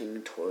I'm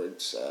working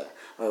towards,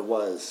 or I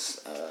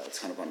was, it's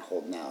kind of on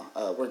hold now,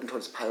 working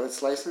towards a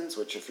pilot's license,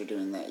 which if you're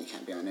doing that, you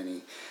can't be on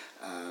any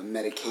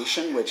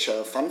medication, which,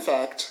 fun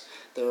fact,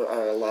 there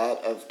are a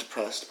lot of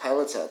depressed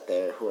pilots out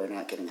there who are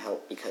not getting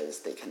help because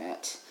they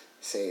cannot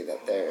say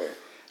that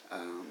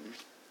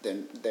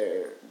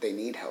they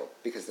need help,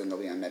 because then they'll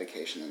be on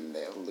medication and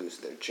they'll lose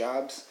their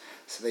jobs.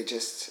 So they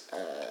just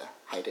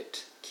hide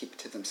it, keep it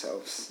to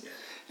themselves. Yeah.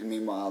 And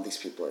meanwhile, these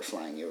people are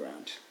flying you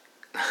around.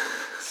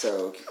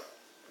 So,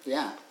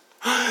 yeah.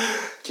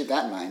 Keep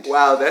that in mind.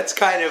 Wow, that's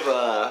kind of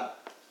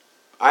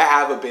I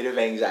have a bit of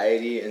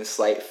anxiety and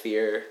slight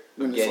fear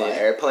of getting in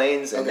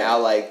airplanes, and now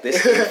like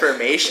this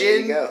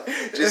information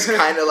just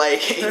kind of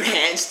like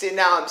enhanced it.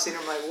 Now I'm sitting,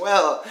 I'm like,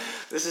 well,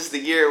 this is the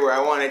year where I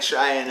want to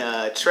try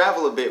and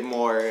travel a bit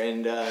more,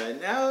 and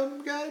now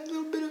I've got a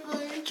little bit of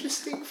an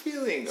interesting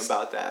feeling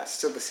about that. It's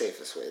still the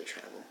safest way to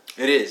travel.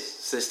 It is.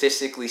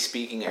 Statistically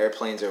speaking,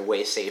 airplanes are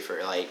way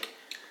safer. Like,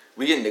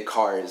 we get into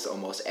cars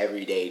almost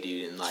every day,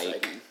 dude, and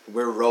like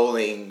we're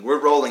rolling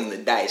the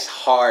dice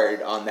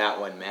hard on that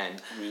one, man.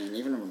 I mean,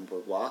 even when we're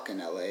walking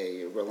LA,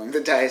 you're rolling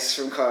the dice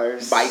from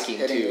cars.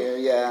 Biking too. You,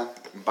 yeah.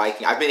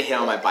 Biking. I've been hit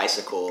on my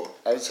bicycle.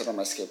 I was hit on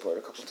my skateboard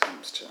a couple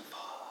times too.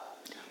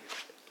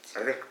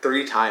 I think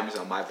 3 times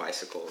on my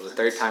bicycle. The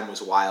third time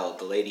was wild.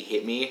 The lady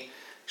hit me.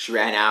 She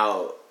ran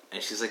out.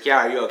 And she's like, yeah,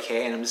 are you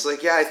okay? And I'm just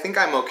like, yeah, I think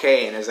I'm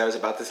okay. And as I was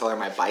about to tell her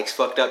my bike's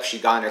fucked up, she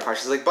got in her car.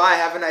 She's like, bye,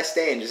 have a nice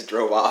day, and just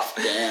drove off.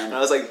 Damn. And I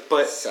was like,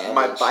 but Savage.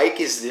 My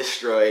bike is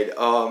destroyed.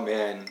 Oh,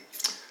 man.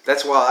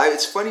 That's wild.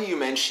 It's funny you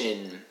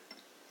mention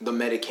the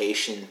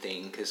medication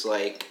thing, because,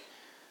 like,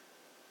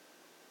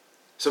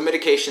 so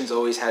medication's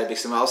always had a big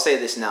stigma. I'll say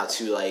this now,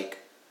 too, like,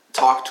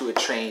 talk to a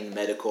trained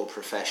medical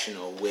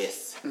professional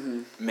with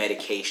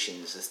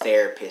medications, the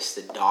therapist,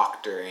 the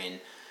doctor,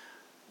 and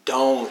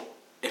don't,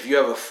 if you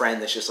have a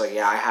friend that's just like,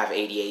 yeah, I have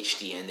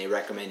ADHD and they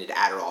recommended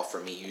Adderall for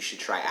me, you should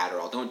try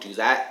Adderall. Don't do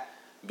that,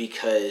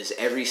 because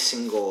every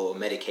single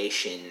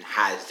medication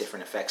has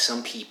different effects.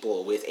 Some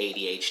people with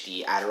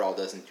ADHD, Adderall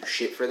doesn't do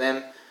shit for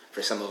them.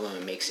 For some of them,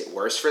 it makes it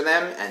worse for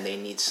them, and they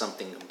need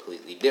something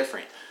completely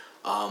different.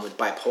 With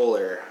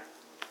bipolar,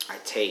 I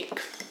take,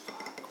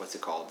 what's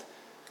it called?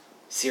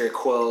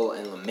 Seroquel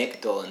and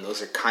Lamictal, and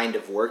those are kind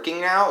of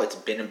working now. It's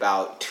been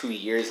about 2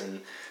 years,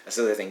 and that's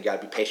the other thing. You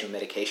gotta be patient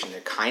with medication. They're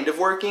kind of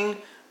working,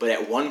 but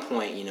at one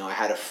point, I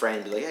had a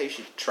friend be like, yeah, you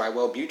should try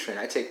Wellbutrin.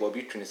 I take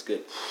Wellbutrin, it's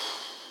good.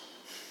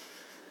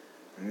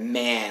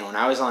 Man, when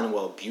I was on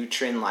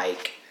Wellbutrin,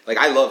 like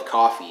I love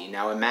coffee.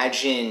 Now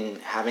imagine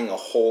having a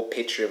whole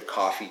pitcher of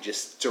coffee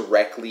just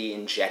directly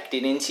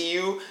injected into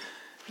you,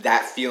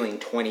 that feeling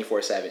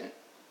 24/7.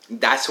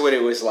 That's what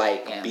it was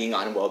like being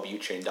on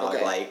Wellbutrin, dog.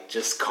 Okay. Like,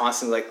 just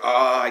constantly like,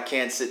 oh, I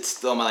can't sit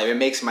still in my life. It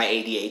makes my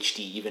ADHD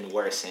even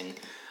worse, and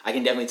I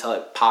can definitely tell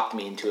it popped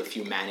me into a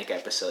few manic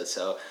episodes.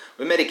 So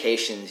with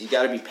medications, you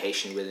got to be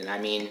patient with it. I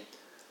mean,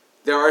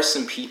 there are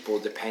some people,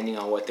 depending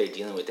on what they're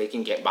dealing with, they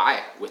can get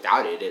by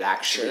without it. It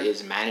actually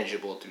is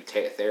manageable through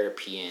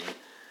therapy and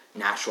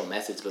natural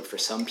methods. But for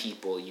some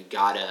people, you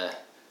gotta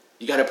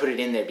put it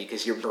in there,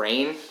 because your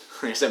brain,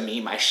 there's a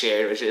meme I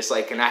shared, which is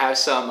like, can I have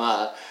some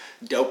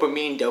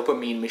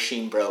dopamine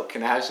machine broke?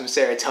 Can I have some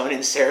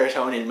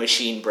serotonin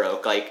machine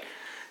broke? Like,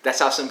 that's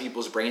how some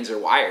people's brains are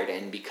wired,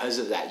 and because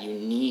of that, you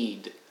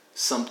need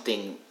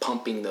something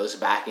pumping those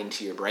back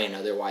into your brain.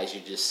 Otherwise,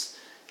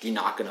 you're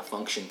not going to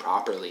function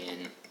properly.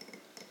 And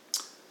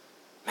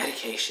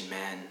medication,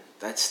 man,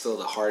 that's still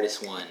the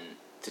hardest one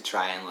to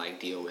try and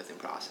like deal with and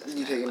process.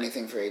 You take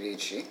anything for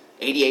ADHD?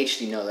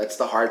 ADHD, no, that's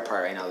the hard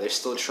part right now. They're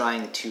still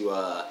trying to,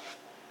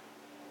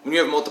 when you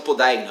have multiple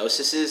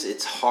diagnoses,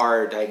 it's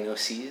hard.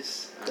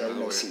 Diagnoses.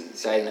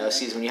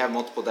 When you have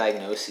multiple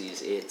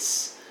diagnoses,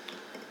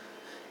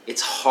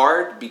 it's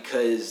hard,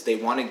 because they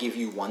want to give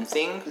you one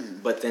thing,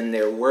 but then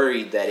they're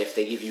worried that if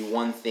they give you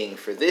one thing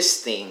for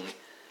this thing,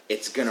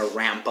 it's going to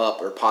ramp up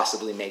or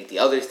possibly make the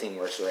other thing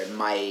worse, or it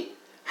might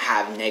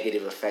have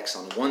negative effects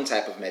on one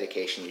type of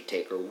medication you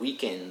take or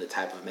weaken the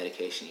type of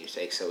medication you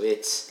take. So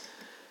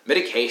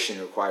medication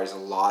requires a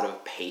lot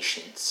of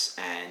patience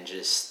and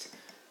just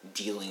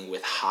dealing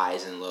with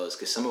highs and lows,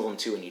 because some of them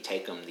too, when you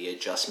take them, the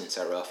adjustments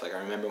are rough. Like, I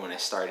remember when I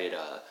started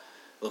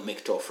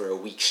Lamictal for a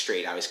week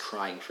straight, I was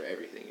crying for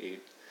everything, dude.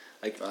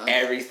 Like,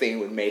 everything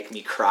would make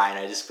me cry, and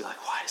I'd just be like,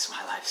 why does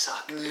my life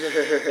suck?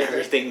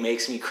 Everything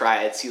makes me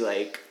cry. I'd see,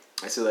 like,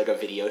 I see like a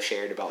video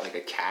shared about like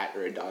a cat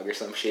or a dog or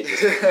some shit.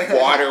 Just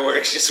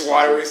waterworks. Like,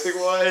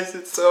 why is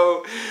it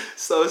so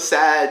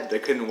sad? I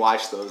couldn't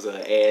watch those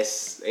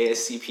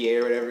ASCPA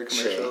or whatever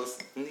commercials.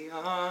 Sure. In the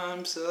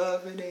arms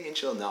of an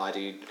angel. No,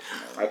 dude,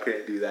 I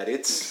couldn't do that.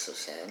 It's so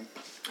sad.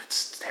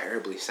 It's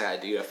terribly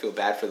sad, dude. I feel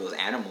bad for those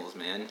animals,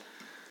 man.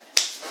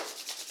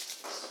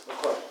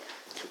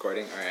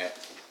 Recording. All right.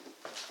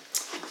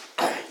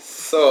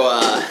 So,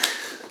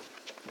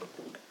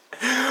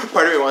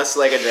 part of me wants to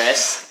like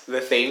address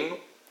the thing,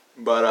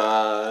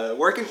 but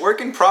work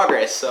in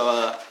progress. So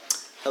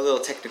a little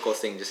technical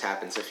thing just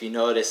happened. So if you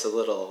notice a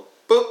little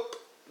boop,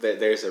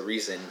 there's a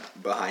reason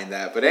behind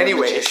that. But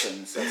anyway,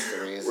 magicians. That's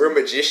the reason. We're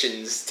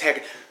magicians.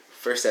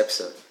 First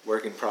episode.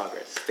 Work in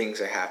progress.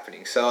 Things are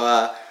happening. So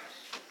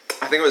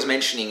I think I was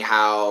mentioning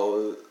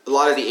how a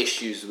lot of the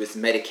issues with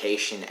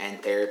medication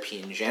and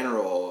therapy in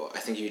general. I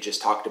think you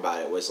just talked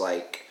about it. Was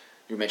like.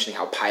 You were mentioning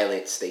how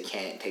pilots, they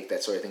can't take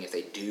that sort of thing. If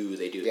they do.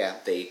 Yeah.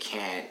 They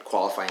can't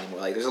qualify anymore.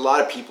 Like, there's a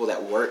lot of people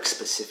that work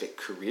specific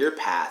career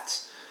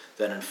paths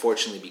that,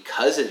 unfortunately,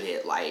 because of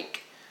it,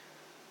 like,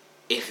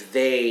 if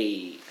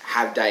they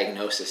have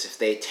diagnosis, if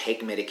they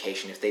take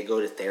medication, if they go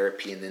to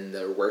therapy and then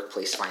their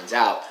workplace finds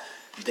out,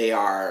 they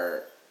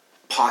are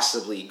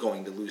possibly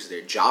going to lose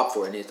their job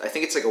for it. And I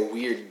think it's like a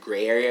weird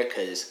gray area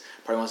because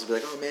part wants to be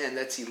like, oh, man,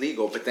 that's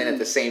illegal. But then at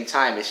the same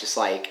time, it's just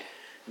like,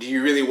 do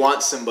you really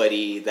want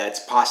somebody that's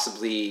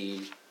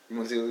possibly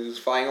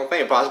flying a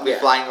plane,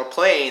 flying a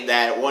plane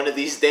that one of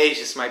these days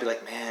just might be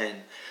like, man,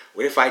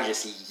 what if I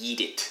just yeet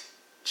it?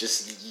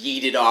 Just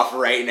yeet it off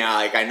right now.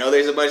 Like, I know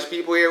there's a bunch of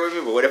people here with me,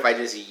 but what if I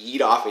just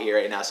yeet off of here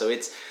right now? So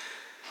it's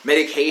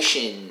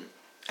medication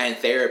and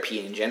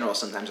therapy in general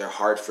sometimes are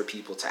hard for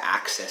people to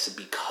access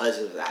because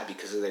of that,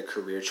 because of their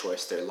career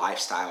choice, their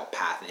lifestyle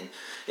path. And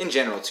in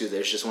general, too,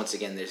 there's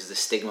the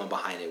stigma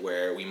behind it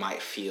where we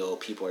might feel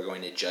people are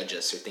going to judge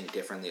us or think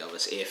differently of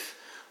us if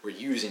we're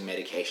using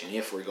medication,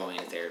 if we're going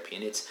to therapy.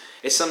 And it's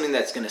something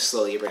that's going to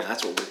slowly break down.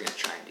 That's what we're going to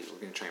try and do.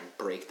 We're going to try and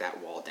break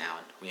that wall down.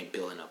 We ain't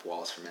building up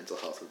walls for mental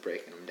health. We're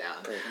breaking them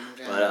down.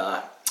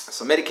 But,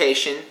 so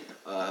medication,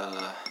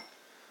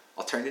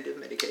 alternative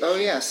medication. Oh,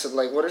 yeah. So,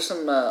 like, what are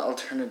some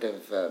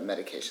alternative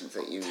medications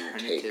that you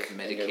take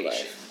in your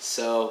life?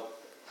 So,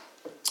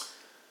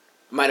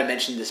 I might have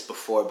mentioned this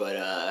before, but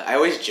I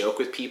always joke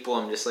with people.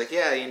 I'm just like,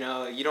 yeah,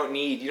 you don't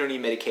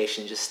need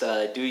medication. Just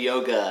do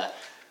yoga,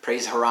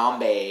 praise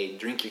Harambe,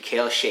 drink your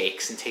kale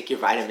shakes, and take your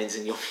vitamins,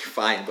 and you'll be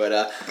fine.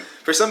 But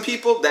for some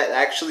people, that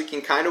actually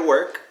can kind of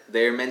work.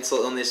 Their mental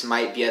illness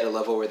might be at a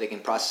level where they can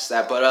process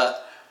that.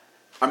 But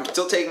I'm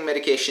still taking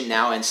medication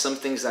now, and some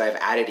things that I've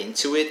added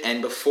into it.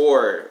 And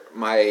before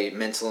my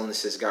mental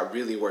illnesses got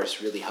really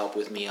worse, really helped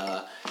with me.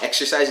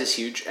 Exercise is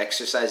huge.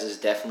 Exercise is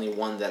definitely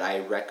one that I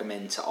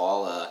recommend to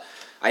all.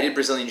 I did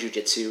Brazilian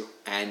Jiu-Jitsu,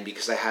 and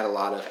because I had a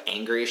lot of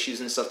anger issues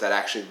and stuff, that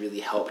actually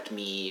really helped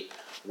me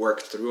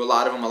work through a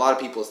lot of them. A lot of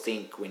people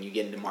think when you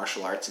get into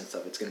martial arts and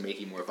stuff, it's going to make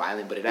you more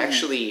violent, but it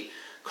actually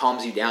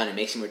calms you down and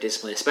makes you more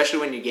disciplined, especially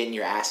when you're getting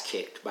your ass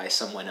kicked by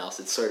someone else.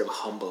 It's sort of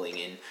humbling.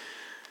 And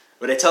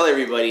what I tell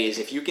everybody is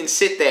if you can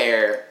sit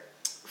there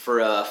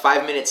for a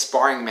 5-minute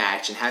sparring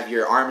match and have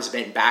your arms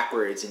bent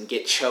backwards and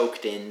get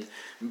choked and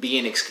be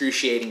in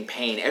excruciating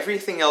pain,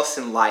 everything else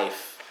in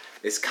life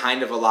is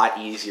kind of a lot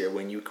easier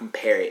when you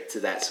compare it to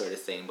that sort of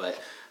thing. But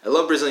I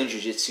love Brazilian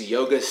Jiu-Jitsu.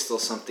 Yoga is still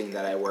something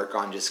that I work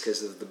on just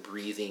because of the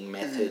breathing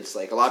methods.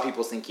 Like, a lot of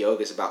people think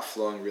yoga is about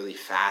flowing really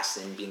fast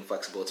and being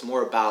flexible. It's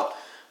more about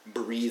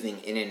breathing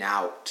in and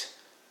out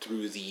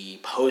through the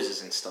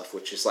poses and stuff,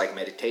 which is like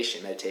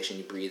meditation. Meditation,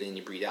 you breathe in,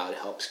 you breathe out. It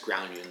helps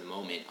ground you in the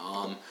moment.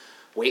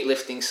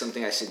 Weightlifting is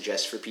something I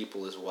suggest for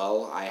people as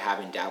well. I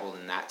haven't dabbled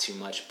in that too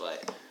much,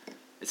 but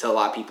I tell a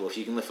lot of people, if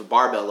you can lift a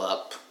barbell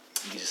up,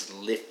 you're just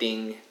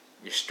lifting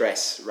your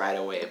stress right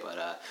away.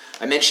 But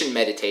I mentioned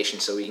meditation,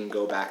 so we can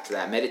go back to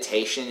that.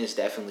 Meditation is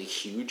definitely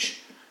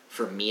huge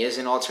for me as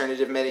an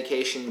alternative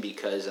medication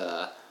because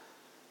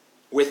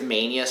with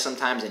mania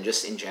sometimes, and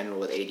just in general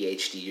with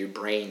ADHD, your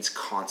brain's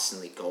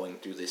constantly going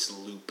through this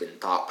loop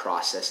and thought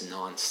process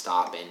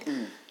nonstop,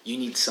 and you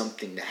need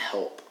something to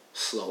help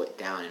slow it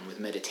down. And with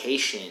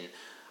meditation,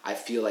 I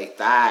feel like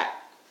that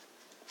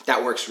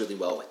works really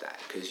well with that,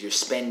 because you're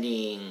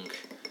spending...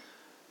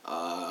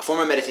 a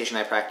form of meditation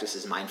I practice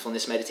is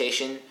mindfulness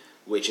meditation,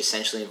 which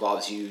essentially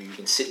involves you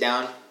can sit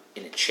down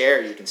in a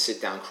chair, you can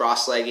sit down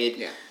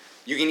cross-legged,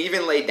 you can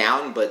even lay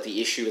down, but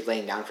the issue with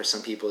laying down for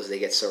some people is they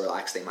get so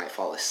relaxed they might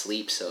fall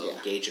asleep, so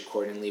gauge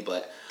accordingly.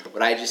 But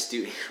what I just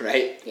do,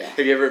 right? Yeah.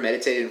 Have you ever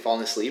meditated and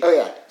fallen asleep? Oh,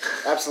 yeah.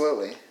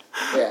 Absolutely.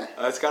 Yeah.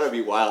 That's gotta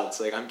be wild. It's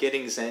like, I'm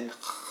getting zen.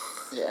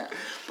 Yeah.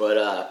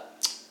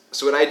 But,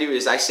 so what I do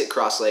is I sit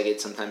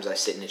cross-legged. Sometimes I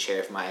sit in a chair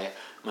if my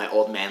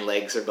old man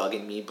legs are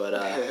bugging me, but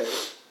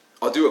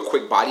I'll do a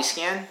quick body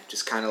scan,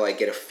 just kind of like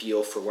get a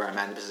feel for where I'm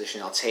at in the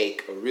position. I'll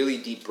take a really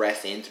deep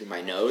breath in through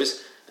my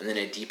nose, and then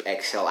a deep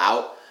exhale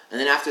out. And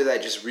then after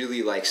that, just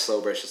really like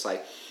slow breaths, just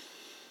like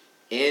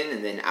in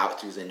and then out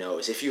through the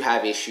nose. If you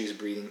have issues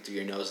breathing through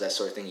your nose, that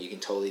sort of thing, you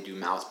can totally do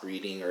mouth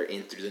breathing or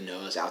in through the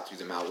nose, out through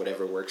the mouth,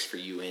 whatever works for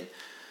you. And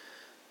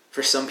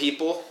For some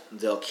people,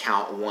 they'll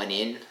count 1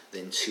 in,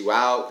 then 2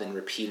 out, then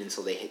repeat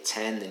until they hit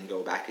 10, then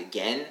go back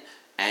again.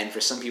 And for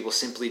some people,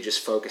 simply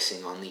just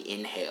focusing on the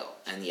inhale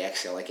and the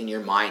exhale. Like in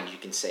your mind, you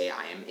can say,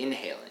 I am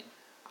inhaling,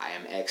 I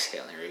am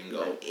exhaling, or you can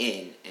go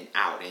in and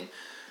out. And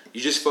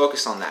you just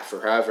focus on that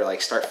for however,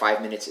 like start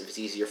 5 minutes if it's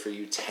easier for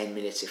you, 10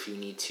 minutes if you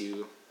need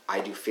to.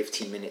 I do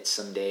 15 minutes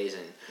some days,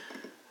 and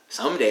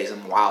some days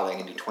I'm wild, I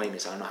can do 20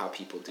 minutes. I don't know how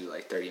people do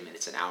like 30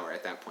 minutes an hour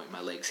at that point.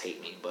 My legs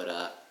hate me.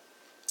 But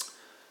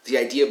the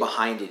idea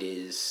behind it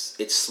is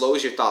it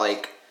slows your thought.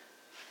 Like,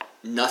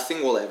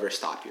 nothing will ever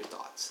stop your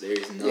thoughts. There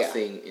is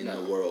nothing in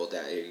the world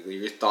that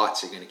your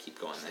thoughts are going to keep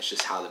going. That's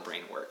just how the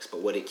brain works.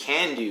 But what it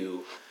can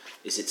do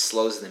is it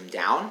slows them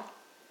down,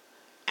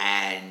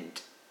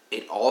 and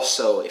it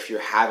also, if you're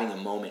having a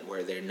moment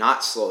where they're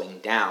not slowing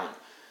down,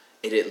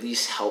 it at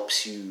least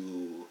helps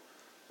you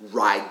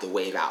ride the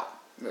wave out.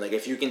 Right. Like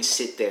if you can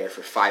sit there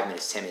for 5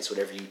 minutes, 10 minutes,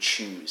 whatever you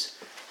choose,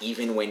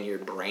 even when your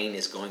brain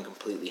is going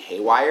completely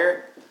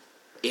haywire,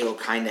 it'll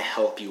kind of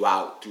help you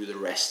out through the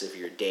rest of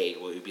your day.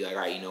 Where you'll be like,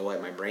 all right, you know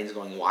what, my brain's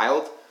going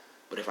wild,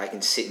 but if I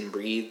can sit and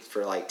breathe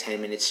for like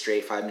 10 minutes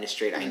straight, 5 minutes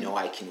straight, I know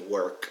I can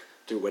work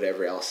through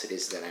whatever else it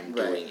is that I'm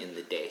doing in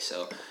the day.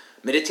 So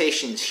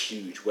meditation's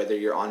huge. Whether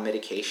you're on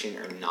medication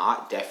or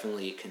not,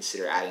 definitely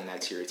consider adding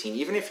that to your routine.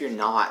 Even if you're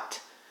not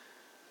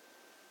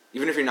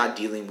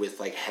dealing with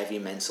like heavy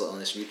mental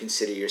illness, or you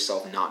consider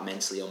yourself not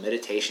mentally ill,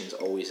 meditation is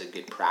always a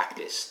good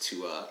practice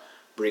to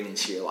bring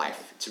into your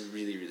life. It's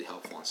really, really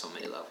helpful on so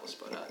many levels.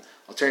 But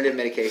alternative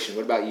medication,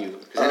 what about you?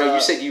 Because I know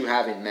you said you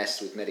haven't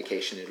messed with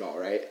medication at all,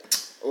 right?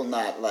 Well,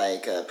 not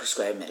like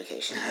prescribed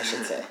medication, I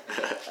should say.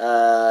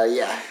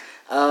 Yeah.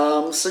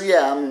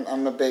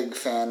 I'm a big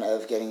fan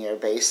of getting your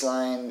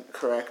baseline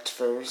correct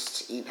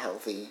first. Eat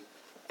healthy,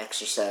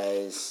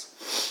 exercise,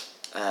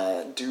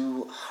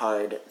 do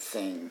hard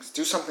things.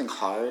 Do something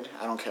hard.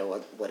 I don't care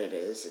what it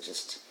is.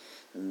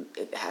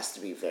 It has to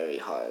be very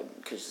hard,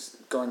 because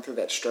going through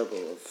that struggle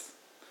of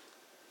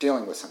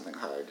dealing with something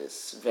hard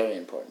is very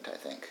important, I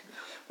think.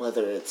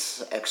 Whether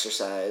it's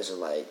exercise or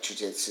like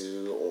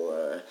jiu-jitsu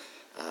or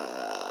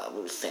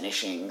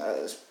finishing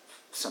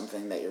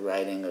something that you're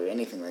writing or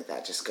anything like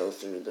that, just go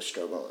through the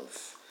struggle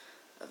of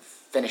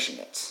finishing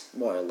it,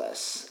 more or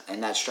less.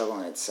 And that struggle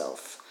in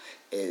itself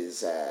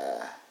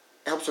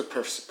helps with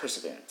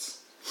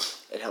perseverance.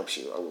 It helps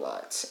you a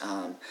lot.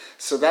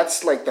 So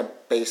that's like the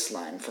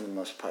baseline for the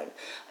most part.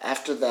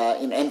 After that,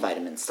 and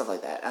vitamins, stuff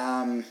like that.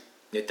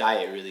 The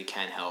diet really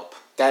can help.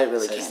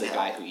 Says the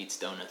guy who eats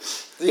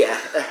donuts. Yeah.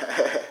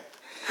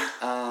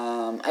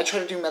 I try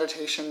to do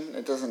meditation.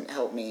 It doesn't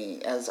help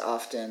me as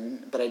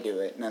often, but I do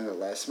it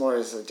nonetheless, more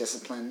as a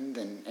discipline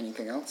than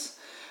anything else.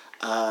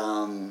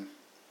 And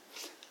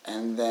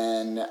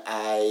then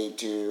I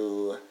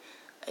do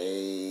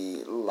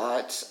a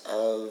lot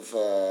of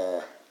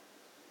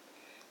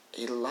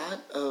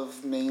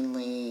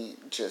mainly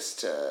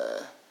just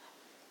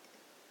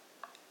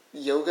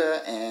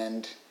yoga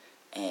and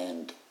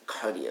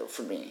cardio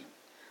for me.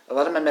 A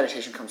lot of my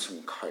meditation comes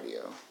from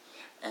cardio.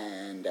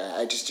 And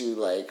I just do,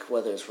 like,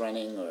 whether it's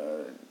running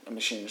or a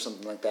machine or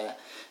something like that,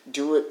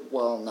 do it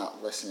while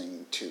not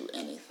listening to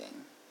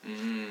anything.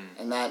 Mm-hmm.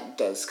 And that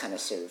does kind of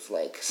serve,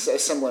 like, a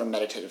similar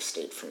meditative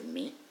state for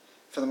me,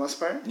 for the most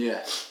part.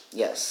 Yeah.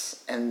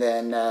 Yes. And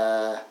then,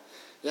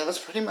 that's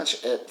pretty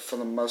much it for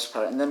the most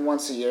part. And then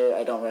once a year,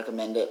 I don't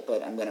recommend it,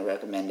 but I'm going to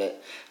recommend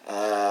it.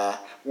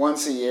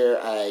 Once a year,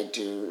 I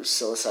do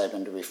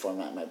psilocybin to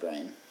reformat my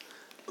brain.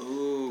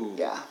 Ooh.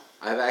 Yeah.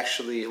 I've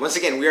actually, once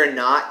again, we are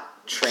not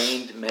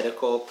trained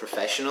medical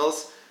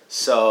professionals,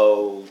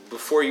 so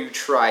before you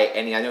try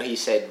any, I know he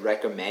said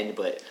recommend,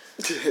 but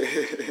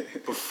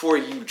before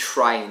you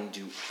try and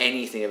do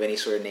anything of any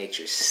sort of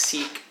nature,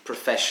 seek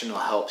professional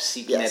help,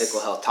 seek medical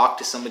help, talk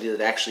to somebody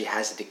that actually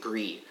has a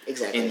degree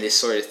in this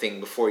sort of thing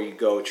before you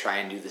go try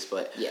and do this.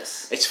 But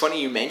it's funny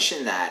you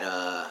mentioned that.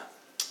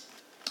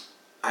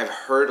 I've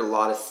heard a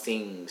lot of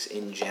things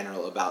in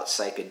general about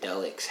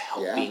psychedelics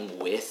helping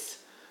with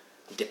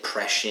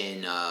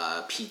depression,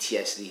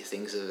 PTSD,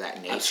 things of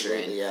that nature.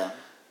 Absolutely, and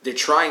they're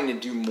trying to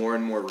do more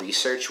and more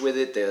research with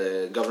it.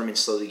 The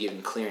government's slowly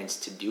giving clearance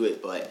to do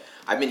it, but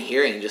I've been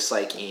hearing just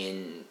like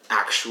in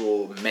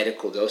actual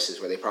medical doses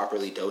where they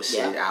properly dose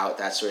it out,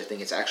 that sort of thing,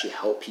 it's actually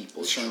helped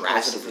people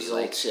drastically.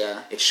 Results,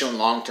 it's shown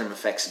long-term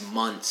effects,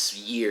 months,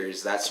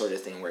 years, that sort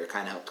of thing, where it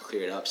kind of helped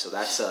clear it up. So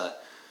that's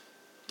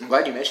I'm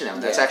glad you mentioned that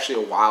one. That's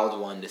actually a wild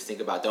one to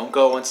think about. Don't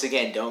go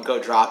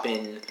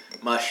dropping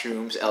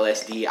mushrooms,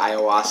 LSD,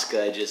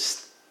 ayahuasca,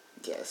 just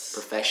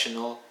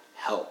professional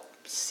help.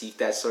 Seek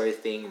that sort of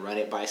thing, run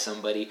it by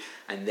somebody,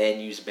 and then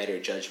use better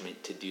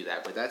judgment to do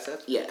that. But that's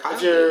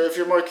if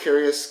you're more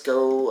curious,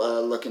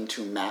 go look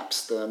into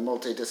MAPS, the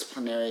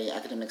multidisciplinary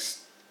academic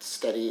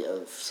study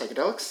of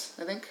psychedelics,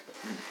 I think.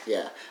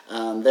 Yeah.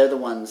 They're the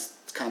ones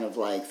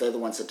they're the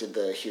ones that did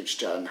the huge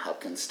John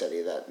Hopkins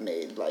study that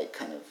made like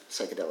kind of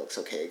psychedelics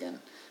okay again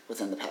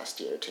within the past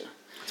year or two.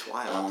 That's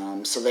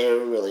wild. So they're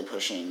really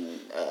pushing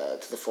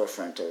to the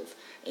forefront of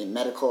a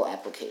medical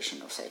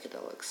application of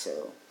psychedelics.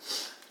 So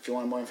if you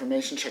want more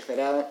information, check that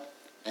out.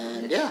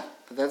 And yeah,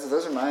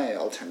 those are my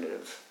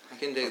alternative. I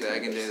can dig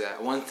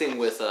that. One thing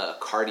with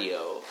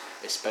cardio,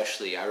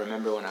 especially, I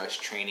remember when I was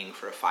training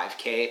for a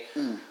 5K,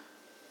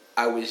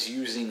 I was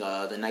using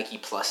the Nike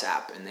Plus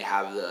app, and they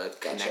have the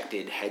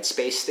connected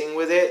headspace thing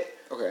with it.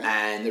 Okay.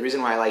 And the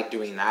reason why I like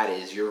doing that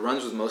is your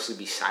runs would mostly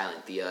be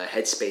silent. The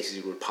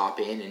headspaces would pop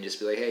in and just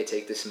be like, hey,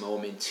 take this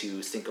moment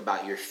to think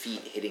about your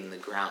feet hitting the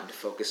ground, to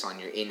focus on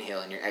your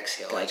inhale and your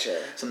exhale. Gotcha.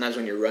 Like sometimes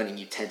when you're running,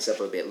 you tense up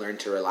a bit, learn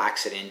to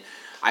relax it. And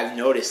I've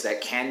noticed that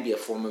can be a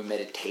form of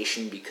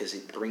meditation because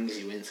it brings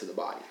you into the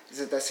body.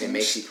 Is it that same it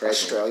makes you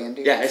present. Australian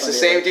dude? Yeah, it's the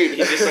same dude.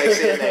 He's just like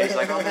sitting there. He's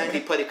like, I'm Andy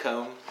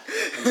Puttycombe.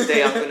 And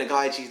today I'm going to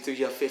guide you through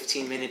your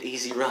 15-minute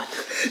easy run.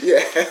 Yeah.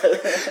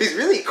 He's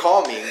really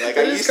calming. Like,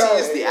 I used to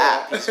use the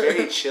app. He's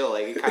very chill.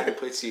 Like, it kind of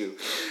puts you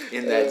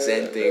in that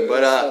Zen thing.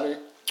 But, I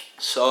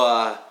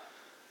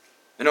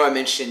know I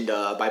mentioned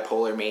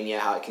bipolar mania,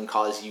 how it can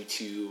cause you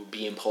to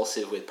be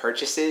impulsive with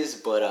purchases.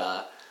 But,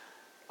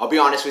 I'll be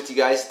honest with you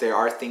guys, there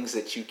are things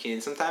that you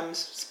can sometimes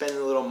spend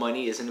a little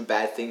money isn't a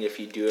bad thing if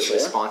you do it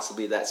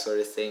responsibly, that sort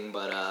of thing.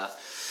 But,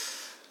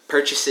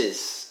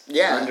 purchases.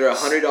 Yeah. Under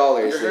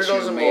 $100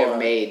 that you may have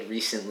made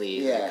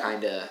recently that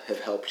kind of have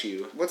helped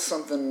you. What's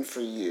something for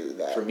you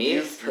that for me?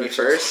 you've Me purchased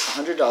first?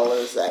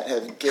 $100 that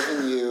have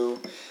given you,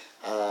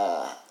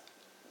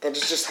 that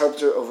just helped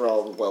your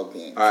overall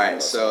well-being?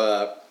 Alright,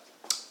 so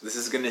this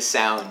is going to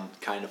sound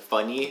kind of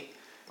funny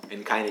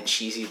and kind of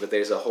cheesy, but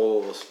there's a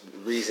whole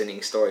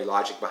reasoning, story,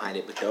 logic behind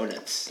it. But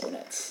donuts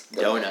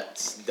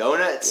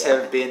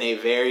have been a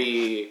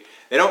very...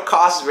 They don't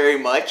cost very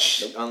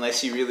much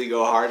unless you really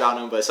go hard on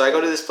them. But so I go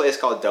to this place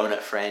called Donut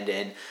Friend,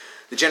 and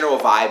the general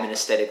vibe and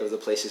aesthetic of the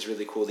place is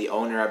really cool. The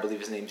owner, I believe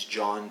his name's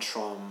John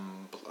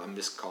I'm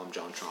just calling him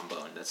John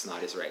Trombone. That's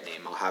not his right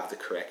name. I'll have the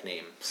correct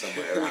name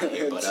somewhere around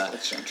here. But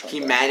he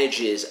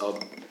manages a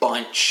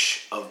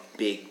bunch of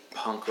big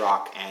punk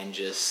rock and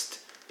just,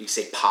 you could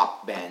say,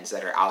 pop bands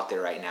that are out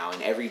there right now.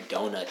 And every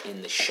donut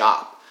in the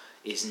shop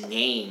is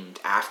named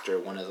after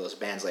one of those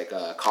bands. Like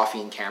Coffee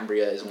and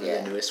Cambria is one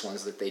of the newest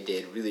ones that they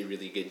did. Really,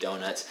 really good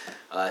donuts.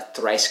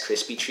 Thrice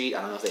Crispy Treat.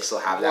 I don't know if they still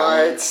have that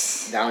one.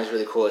 That one's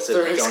really cool. It's a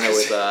donut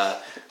with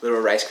little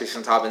Rice Krispies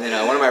on top. And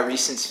then one of my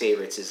recent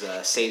favorites is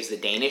Saves the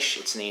Danish.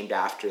 It's named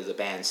after the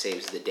band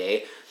Saves the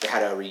Day. They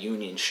had a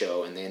reunion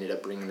show, and they ended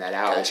up bringing that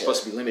out. It's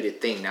supposed to be a limited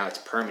thing. Now it's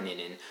permanent,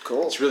 and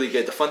it's really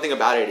good. The fun thing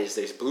about it is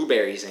there's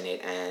blueberries in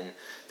it, and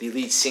the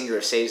lead singer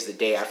of Saves the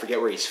Day, I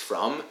forget where he's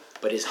from,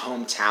 but his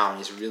hometown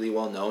is really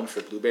well known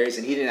for blueberries,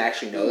 and he didn't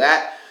actually know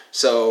that.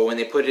 So when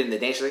they put it in the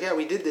Danish, they're like, yeah,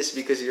 we did this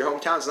because your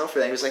hometown's known for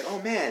that. And he was like,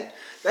 oh man,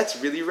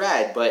 that's really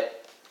rad.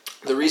 But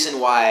the reason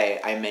why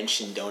I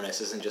mentioned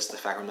donuts isn't just the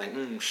fact I'm like,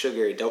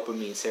 sugar,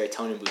 dopamine,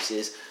 serotonin boost,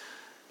 is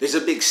there's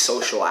a big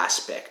social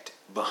aspect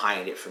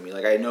behind it for me.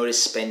 Like, I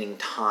noticed spending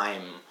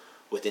time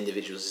with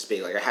individuals is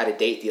big. Like, I had a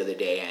date the other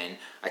day, and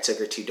I took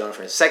her to Donut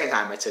Friend. The second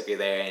time I took her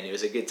there, and it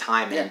was a good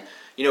time. And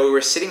we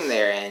were sitting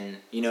there, and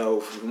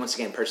once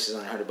again, purchases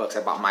on $100.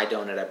 I bought my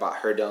donut, I bought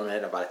her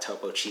donut, I bought a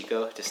Topo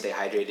Chico to stay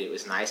hydrated. It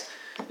was nice.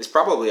 It was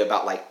probably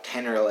about like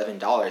 $10 or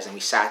 $11, and we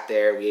sat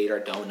there, we ate our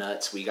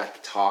donuts, we got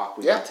to talk,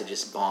 we got to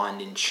just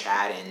bond and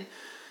chat, and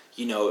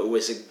it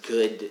was a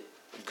good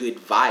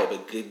vibe,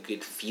 a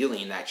good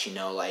feeling that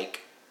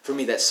like. For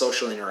me, that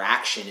social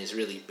interaction is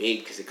really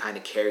big because it kind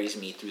of carries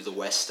me through the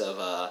rest of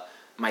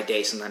my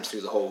day, sometimes through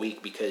the whole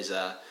week, because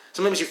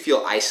sometimes you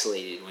feel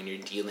isolated when you're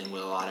dealing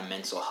with a lot of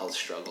mental health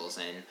struggles.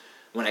 And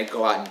when I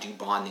go out and do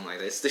bonding like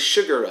that, it's the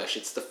sugar rush.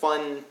 It's the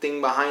fun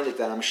thing behind it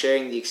that I'm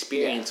sharing the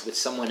experience with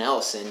someone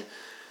else. And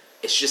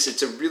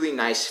it's a really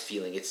nice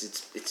feeling.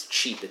 It's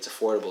cheap, it's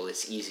affordable,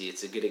 it's easy.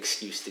 It's a good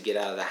excuse to get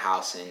out of the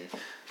house, and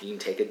you can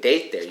take a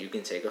date there, you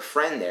can take a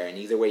friend there, and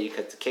either way you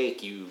cut the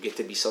cake, you get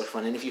to be social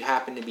fun. And if you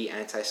happen to be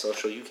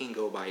antisocial, you can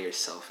go by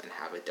yourself and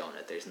have a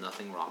donut. There's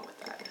nothing wrong with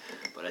that.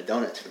 But a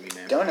donut's for me,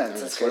 man.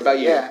 Donuts. What about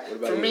you? Yeah.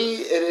 For me,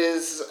 it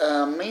is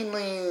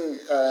mainly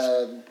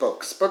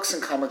books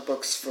and comic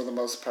books for the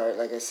most part.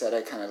 Like I said,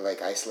 I kind of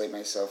like isolate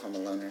myself. I'm a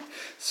loner.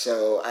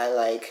 So I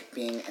like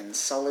being in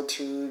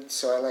solitude.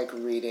 So I like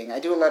reading. I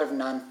do a lot of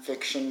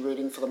nonfiction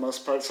reading for the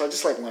most part. So I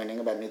just like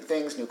learning about new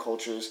things, new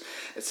cultures,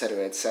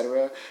 etc.,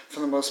 etc. for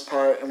the most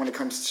part. And when it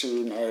comes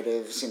to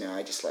narratives,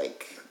 I just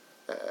like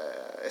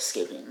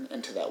escaping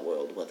into that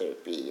world, whether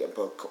it be a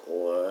book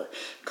or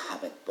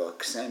comic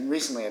books. And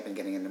recently I've been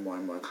getting into more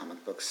and more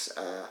comic books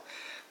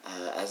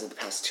as of the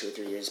past 2 or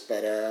 3 years.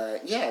 But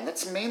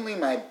that's mainly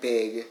my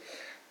big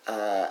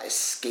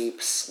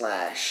escape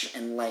 /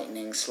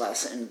 enlightening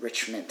 /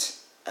 enrichment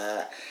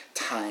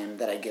time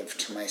that I give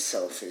to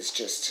myself, is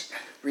just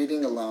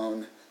reading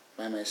alone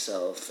by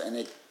myself. And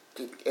it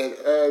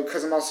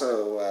because I'm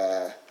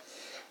also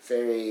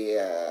very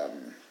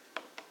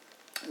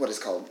what is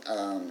it called?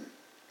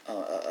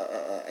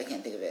 I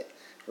can't think of it.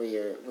 Where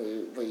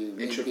you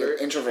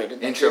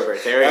introverted.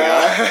 Introvert. There we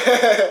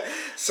go.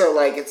 So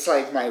it's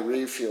like my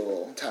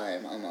refuel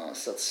time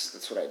almost.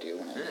 That's what I do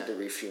when I need to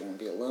refuel and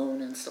be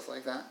alone and stuff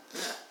like that.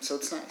 Yeah. So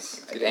it's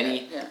nice.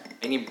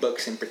 Any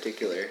books in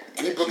particular?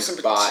 Any books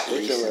in bought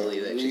particular recently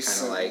that you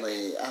kind of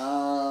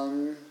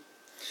like?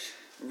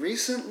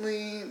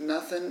 Recently,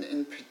 nothing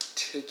in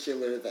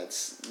particular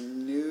that's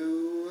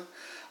new.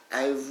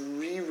 I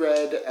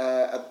reread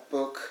a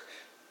book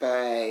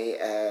by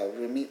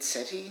Ramit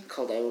Sethi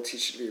called "I Will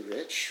Teach You to Be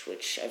Rich,"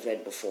 which I've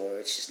read before.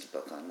 It's just a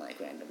book on like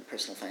random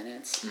personal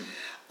finance.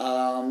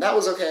 That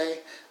was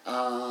okay.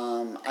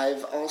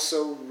 I've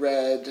also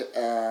read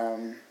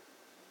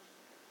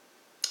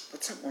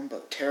what's that one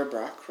book? Tara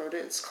Brach wrote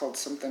it. It's called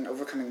something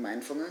Overcoming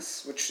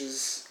Mindfulness, which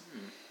is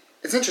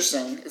it's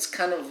interesting. It's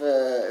kind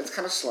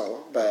of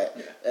slow, but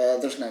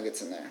there's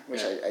nuggets in there,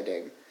 which I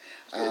dig.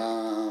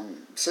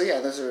 So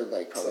yeah, those are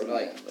like probably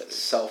like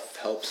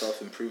self-help,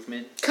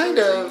 self-improvement. Kind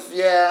of,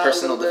 yeah.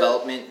 Personal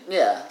development.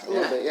 Yeah, a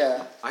little bit,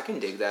 yeah. I can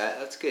dig that.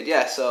 That's good.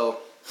 Yeah, so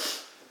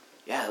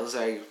those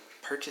are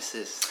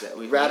purchases that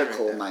we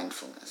Radical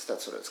mindfulness.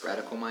 That's what it's called.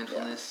 Radical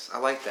mindfulness. Yeah.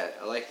 I like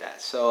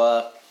that.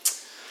 So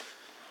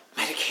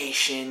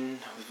medication.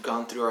 We've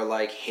gone through our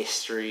like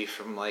history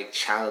from like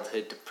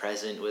childhood to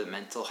present with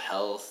mental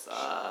health,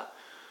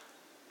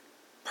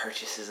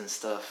 purchases and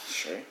stuff.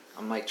 Sure.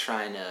 I'm like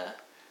trying to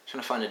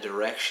find a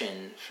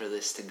direction for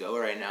this to go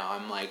right now.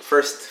 I'm like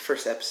first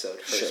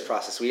episode, first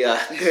process. We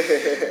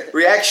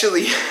we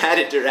actually had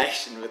a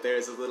direction, but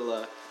there's a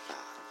little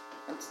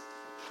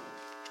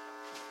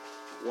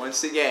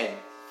once again,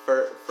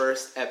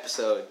 first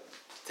episode,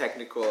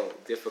 technical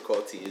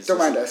difficulties. Don't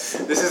mind us.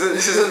 This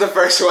isn't the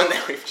first one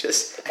that we've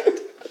just had.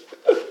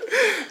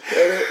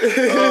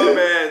 Oh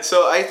man!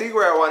 So I think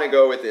where I want to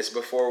go with this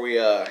before we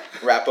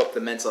wrap up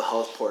the mental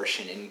health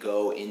portion and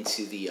go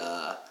into the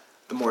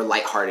more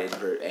lighthearted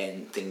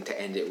and thing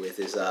to end it with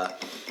is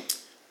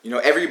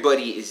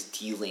everybody is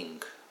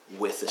dealing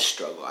with a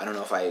struggle. I don't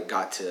know if I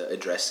got to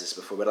address this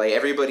before, but like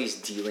everybody's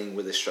dealing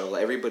with a struggle.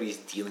 Everybody's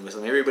dealing with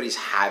something. Everybody's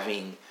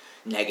having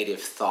negative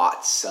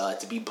thoughts.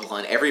 To be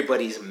blunt,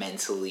 everybody's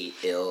mentally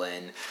ill,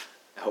 and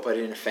I hope I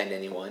didn't offend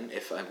anyone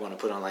if I want to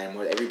put online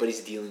more.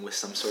 Everybody's dealing with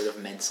some sort of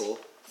mental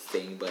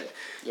thing, but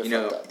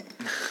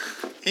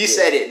he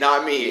said it,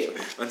 not me.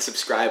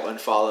 Unsubscribe,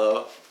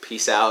 unfollow,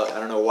 peace out. I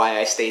don't know why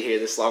I stayed here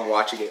this long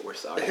watching it. We're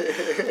sorry.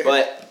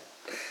 But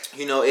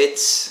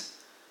it's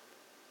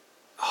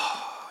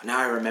now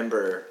I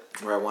remember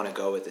where I want to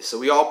go with this. So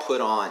we all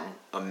put on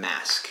a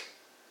mask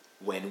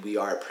when we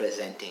are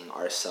presenting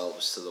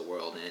ourselves to the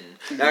world,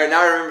 and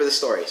now I remember the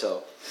story.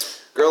 So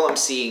girl I'm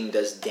seeing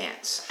does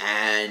dance,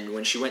 and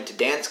when she went to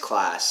dance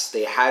class,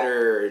 they had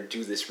her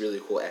do this really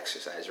cool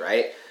exercise,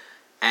 right?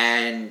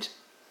 And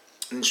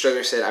the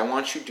instructor said, I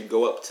want you to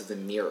go up to the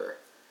mirror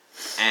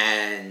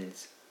and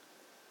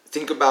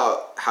think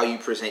about how you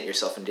present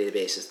yourself on a daily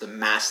basis, the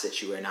mask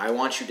that you wear. Now I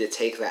want you to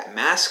take that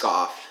mask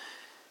off,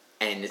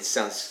 and it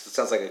sounds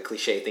like a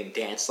cliche thing,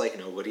 dance like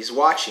nobody's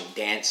watching.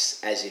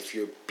 Dance as if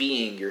you're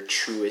being your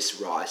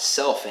truest, rawest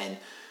self. And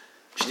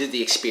she did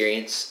the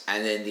experience,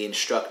 and then the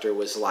instructor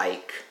was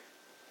like,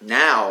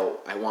 now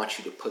I want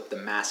you to put the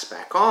mask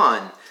back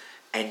on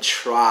and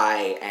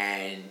try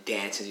and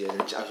dance. And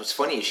what's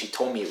funny is she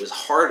told me it was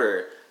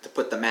harder to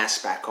put the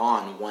mask back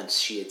on once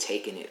she had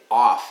taken it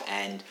off.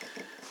 And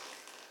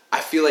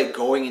I feel like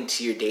going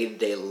into your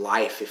day-to-day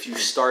life, if you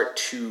start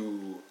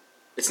to...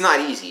 It's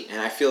not easy,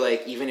 and I feel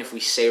like even if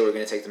we say we're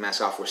going to take the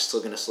mask off, we're still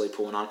going to slowly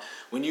pull it on.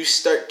 When you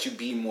start to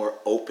be more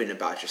open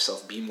about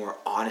yourself, be more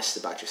honest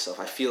about yourself,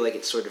 I feel like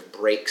it sort of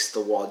breaks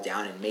the wall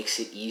down and makes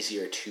it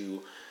easier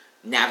to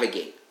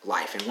navigate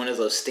life. And one of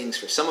those things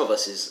for some of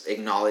us is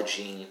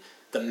acknowledging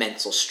the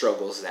mental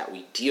struggles that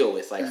we deal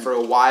with. Like for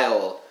a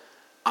while,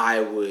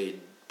 I would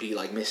be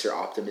like Mr.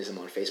 Optimism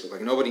on Facebook.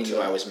 Like nobody knew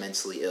I was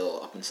mentally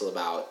ill up until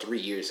about 3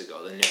 years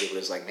ago. Then everybody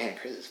was like, man,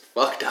 Cris is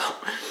fucked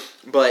up.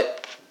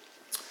 But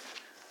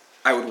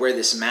I would wear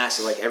this mask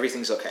of like,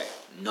 everything's okay.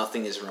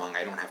 Nothing is wrong.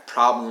 I don't have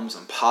problems.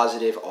 I'm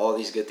positive. All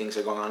these good things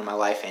are going on in my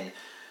life. And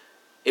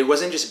it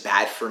wasn't just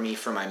bad for me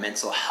for my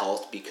mental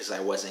health because I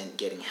wasn't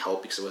getting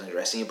help because I wasn't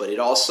addressing it, but it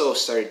also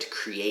started to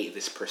create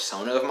this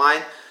persona of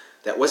mine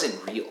that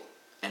wasn't real.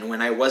 And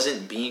when I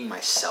wasn't being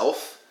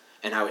myself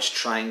and I was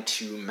trying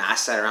to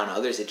mask that around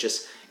others,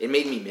 it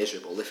made me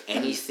miserable. If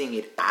anything,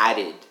 it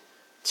added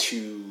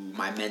to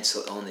my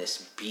mental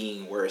illness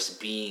being worse,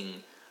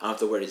 I don't know if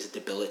the word is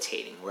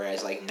debilitating.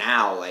 Whereas like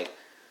now, like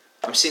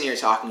I'm sitting here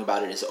talking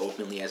about it as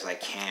openly as I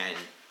can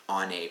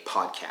on a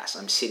podcast.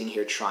 I'm sitting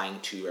here trying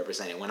to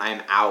represent it. When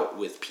I'm out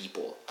with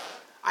people,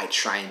 I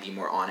try and be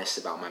more honest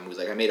about my mood.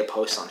 Like I made a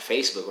post on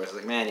Facebook where I was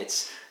like, man,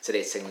 today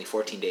it's technically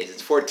 14 days.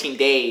 It's 14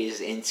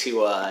 days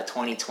into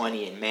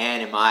 2020, and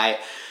man, am I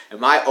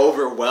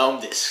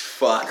overwhelmed as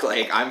fuck.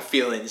 Like I'm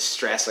feeling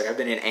stressed. Like I've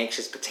been an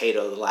anxious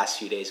potato the last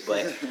few days,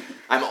 but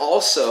I'm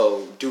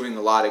also doing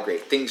a lot of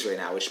great things right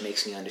now, which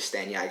makes me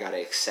understand, I gotta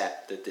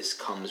accept that this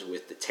comes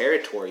with the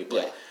territory,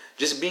 but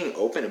just being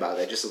open about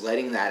that, just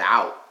letting that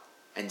out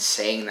and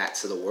saying that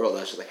to the world,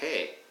 I was just like,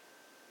 hey,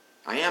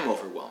 I am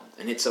overwhelmed,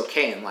 and it's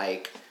okay. And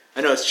like,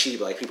 I know it's cheap,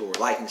 but like people were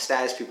liking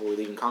status, people were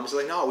leaving comments,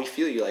 like, no, we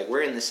feel you, like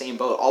we're in the same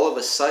boat. All of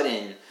a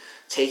sudden,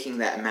 taking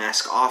that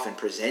mask off and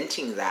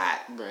presenting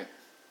that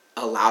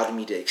allowed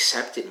me to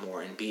accept it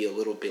more and be a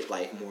little bit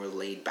like more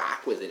laid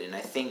back with it. And I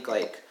think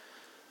like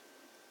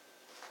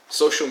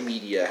social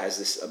media has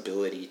this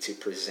ability to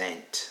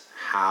present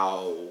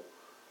how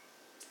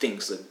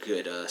things look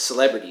good.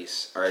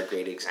 Celebrities are a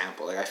great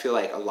example. Like I feel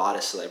like a lot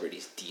of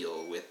celebrities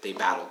they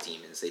battle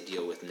demons, they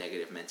deal with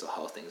negative mental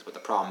health things. But the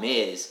problem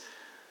is,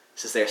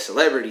 since they're a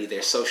celebrity,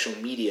 their social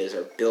medias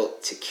are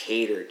built to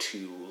cater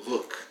to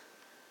look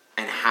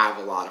and have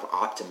a lot of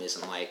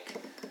optimism. Like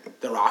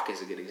The Rock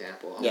is a good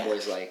example.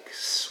 Homeboy's like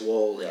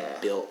swole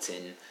and built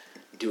and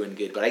doing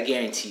good, but I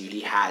guarantee you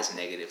he has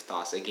negative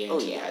thoughts. I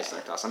guarantee he has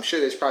dark thoughts. I'm sure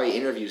there's probably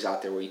interviews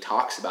out there where he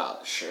talks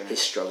about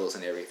his struggles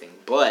and everything.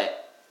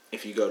 But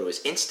if you go to his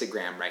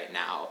Instagram right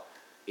now,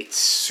 it's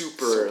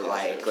super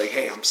like,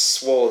 hey, I'm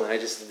swole and I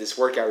just did this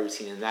workout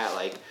routine and that.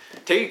 Like,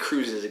 Terry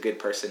Crews is a good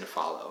person to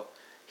follow.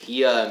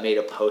 He made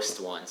a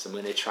post once. I'm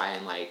going to try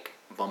and like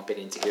bump it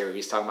into here. Where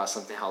he's talking about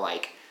something how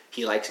like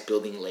he likes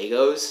building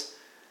Legos.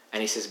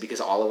 And he says because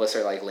all of us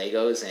are like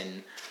Legos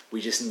and we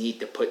just need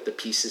to put the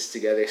pieces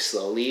together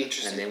slowly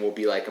and then we'll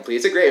be like complete.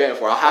 It's a great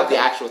metaphor. I'll have the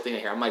actual thing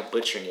here. I'm like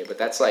butchering it, but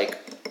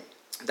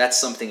that's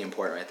something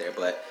important right there.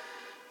 But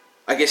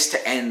I guess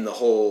to end the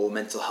whole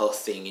mental health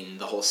thing and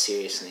the whole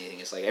serious thing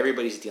is like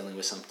everybody's dealing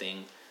with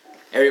something.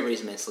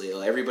 Everybody's mentally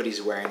ill.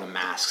 Everybody's wearing a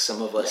mask.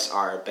 Some of us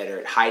are better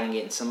at hiding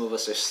it and some of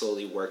us are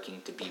slowly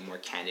working to be more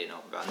candid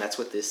about it. And that's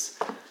what this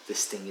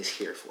thing is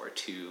here for,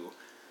 to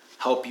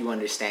help you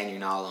understand you're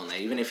not alone. That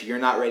even if you're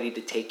not ready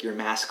to take your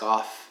mask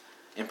off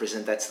and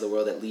present that to the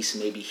world, at least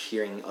maybe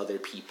hearing other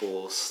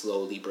people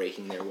slowly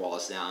breaking their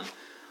walls down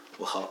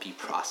will help you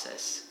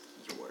process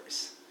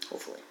yours.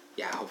 Hopefully.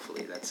 Yeah,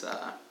 hopefully.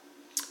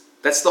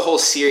 That's the whole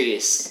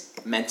serious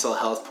mental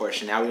health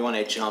portion. Now we want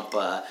to jump,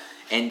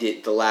 end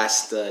it the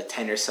last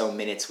 10 or so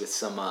minutes with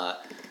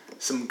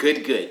some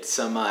good,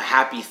 some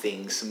happy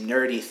things, some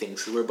nerdy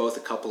things. We're both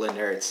a couple of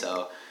nerds,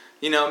 so,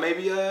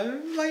 maybe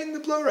lighten the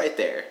blow right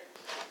there.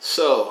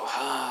 So,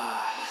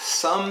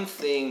 some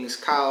things,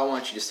 Kyle, I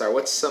want you to start.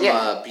 What's some,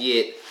 be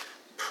it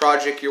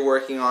project you're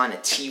working on, a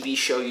TV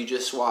show you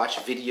just watched,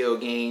 video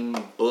game,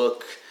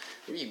 book,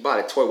 maybe you bought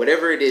a toy,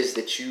 whatever it is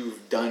that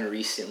you've done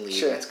recently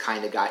that's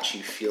kind of got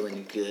you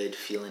feeling good,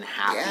 feeling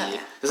happy.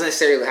 Doesn't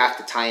necessarily have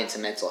to tie into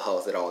mental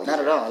health at all. Not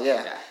at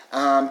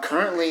all,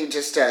 currently,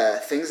 just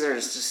things that are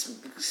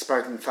just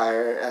sparking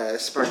fire,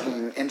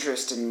 sparking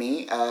interest in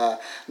me.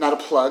 Not a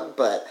plug,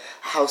 but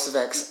House of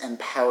X and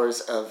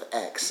Powers of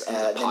X. The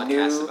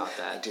podcast about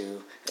that.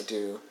 I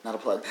do. Not a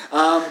plug.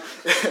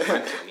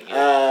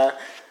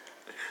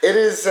 It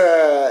is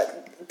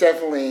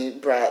definitely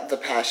brought the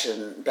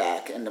passion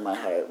back into my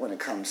heart when it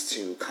comes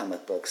to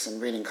comic books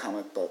and reading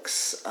comic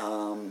books.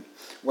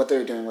 What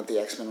they're doing with the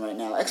X-Men right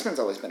now. X-Men's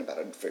always been about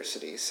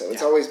adversity, so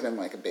it's always been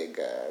like a big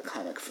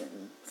comic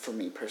for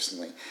me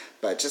personally.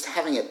 But just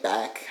having it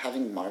back,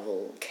 having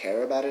Marvel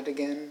care about it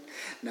again,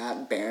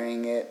 not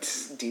burying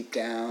it deep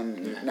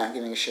down, not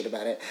giving a shit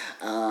about it,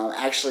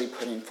 actually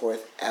putting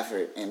forth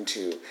effort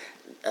into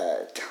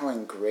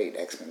telling great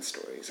X-Men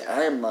stories.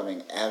 I am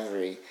loving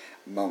every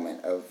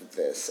moment of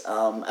this.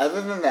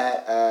 Other than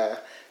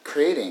that,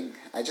 creating.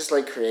 I just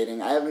like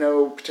creating. I have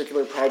no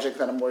particular project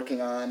that I'm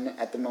working on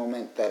at the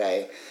moment that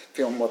I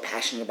feel more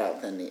passionate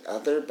about than the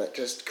other, but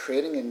just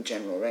creating in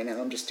general. Right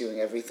now I'm just doing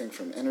everything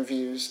from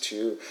interviews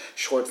to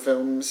short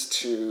films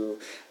to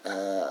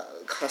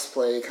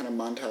cosplay kind of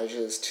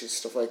montages to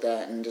stuff like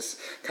that, and just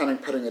kind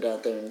of putting it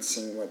out there and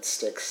seeing what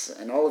sticks.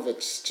 And all of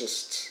it's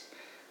just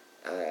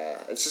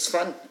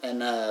fun,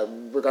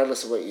 and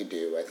regardless of what you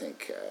do, I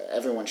think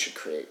everyone should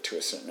create to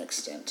a certain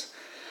extent.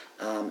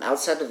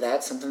 Outside of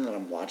that, something that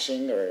I'm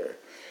watching or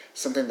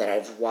something that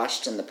I've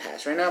watched in the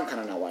past. Right now I'm kind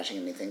of not watching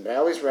anything, but I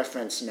always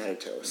reference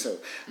Naruto. So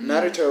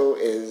Naruto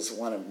is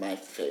one of my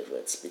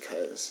favorites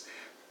because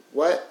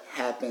what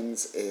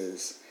happens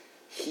is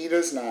he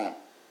does not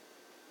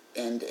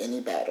end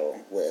any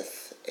battle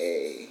with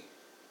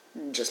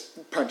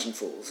just punching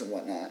fools and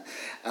whatnot.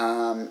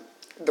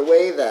 The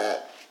way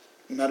that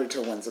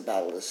Naruto wins a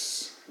battle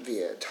is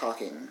via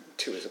talking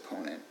to his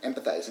opponent,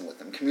 empathizing with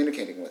them,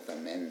 communicating with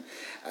them, and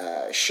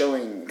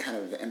showing kind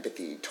of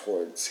empathy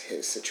towards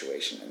his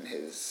situation and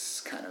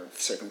his kind of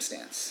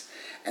circumstance.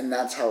 And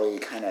that's how he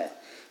kind of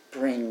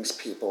brings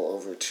people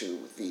over to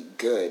the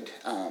good,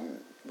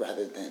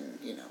 rather than,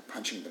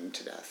 punching them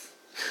to death,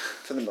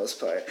 for the most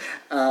part.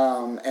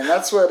 And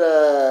that's what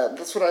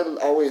I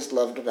always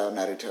loved about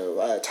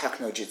Naruto, Talk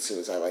no Jutsu,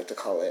 as I like to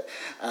call it,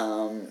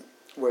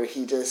 where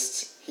he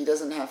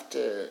doesn't have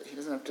to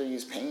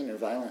use pain or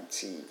violence.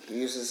 He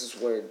uses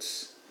his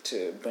words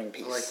to bring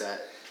peace. I like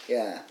that.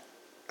 Yeah.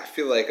 I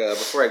feel like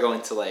before I go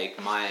into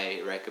like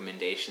my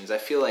recommendations, I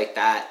feel like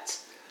that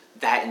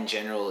in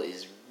general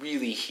is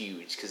really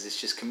huge because it's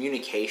just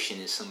communication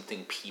is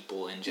something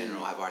people in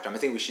general have a hard time. I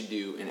think we should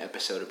do an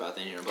episode about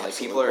that in general. But like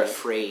people are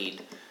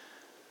afraid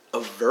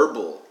of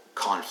verbal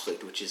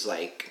conflict, which is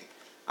like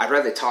I'd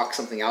rather talk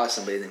something out with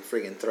somebody than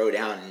friggin' throw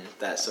down and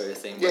that sort of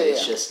thing. But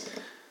it's just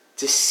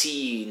to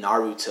see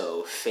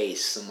Naruto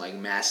face some like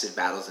massive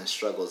battles and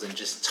struggles and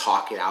just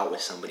talk it out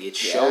with somebody, it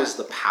shows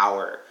the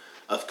power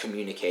of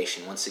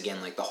communication. Once again,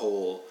 like the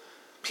whole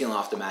peeling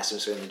off the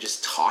mask and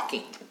just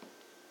talking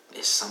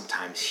is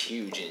sometimes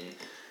huge. And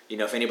You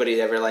know, if anybody's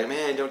ever like,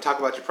 man, don't talk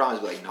about your problems,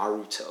 but like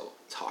Naruto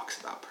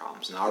talks about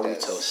problems.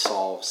 Naruto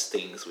solves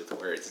things with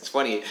words. It's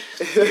funny.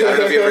 I don't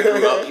know if you ever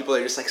grew up. People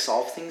are just like,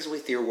 solve things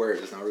with your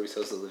words.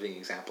 Naruto's a living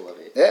example of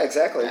it. Yeah,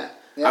 exactly. Yeah,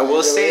 I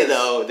will say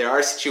though, there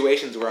are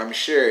situations where I'm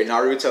sure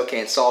Naruto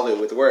can't solve it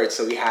with words,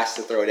 so he has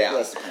to throw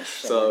down.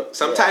 So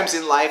sometimes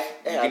in life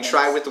you can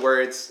try with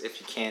words.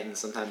 If you can't, and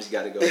sometimes you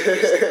got to go with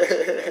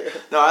this.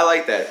 No, I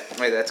like that.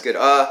 Wait, that's good.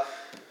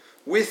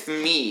 With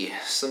me,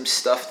 some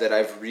stuff that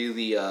I've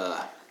really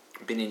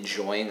been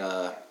enjoying.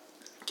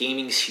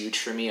 Gaming's huge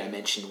for me. I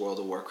mentioned World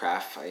of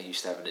Warcraft. I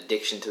used to have an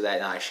addiction to that,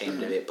 not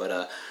ashamed of it.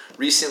 But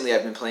recently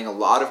I've been playing a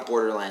lot of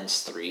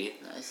Borderlands 3.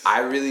 Nice.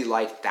 I really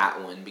like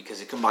that one because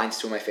it combines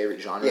two of my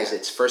favorite genres. Yeah.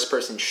 It's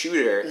first-person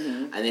shooter,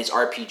 and it's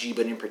RPG,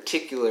 but in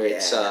particular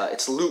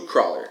it's loot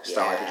crawler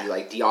style RPG,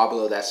 like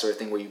Diablo, that sort of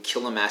thing, where you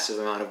kill a massive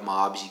amount of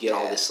mobs, you get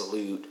all this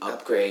loot,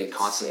 upgrade,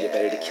 constantly get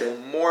better to kill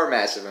more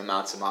massive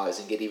amounts of mobs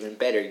and get even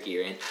better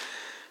gear. And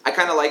I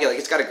kind of like it. Like,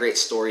 it's got a great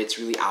story. It's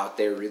really out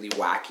there, really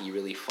wacky,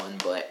 really fun,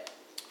 but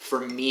for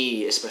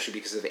me, especially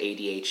because of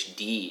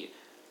ADHD,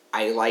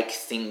 I like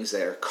things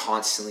that are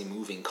constantly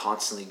moving,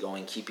 constantly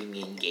going, keeping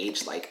me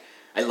engaged. Like,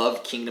 I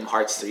love Kingdom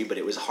Hearts 3, but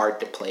it was hard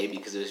to play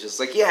because it was just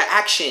like, yeah,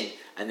 action!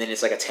 And then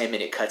it's like a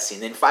 10-minute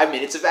cutscene, then 5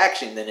 minutes of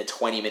action, then a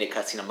 20-minute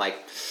cutscene. I'm like,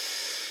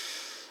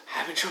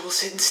 having trouble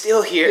sitting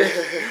still here.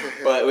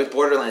 But with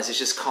Borderlands, it's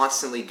just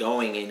constantly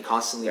going and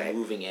constantly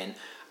moving, and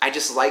I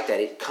just like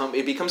that.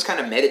 It becomes kind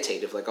of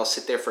meditative. Like, I'll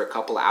sit there for a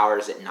couple of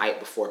hours at night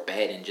before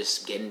bed and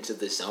just get into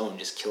the zone,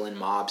 just killing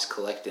mobs,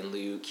 collecting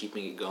loot,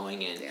 keeping it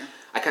going, and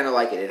I kind of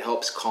like it. It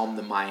helps calm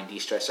the mind,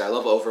 de-stress. So I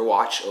love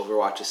Overwatch.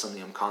 Overwatch is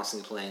something I'm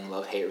constantly playing.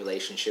 Love-hate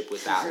relationship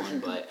with that one,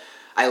 but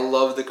I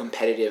love the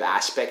competitive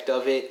aspect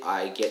of it.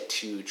 I get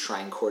to try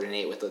and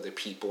coordinate with other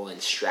people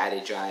and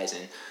strategize,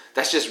 and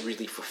that's just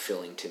really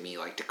fulfilling to me.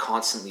 Like, to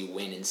constantly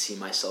win and see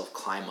myself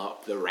climb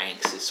up the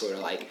ranks is sort of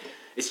like,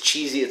 it's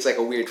cheesy, it's like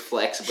a weird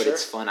flex, but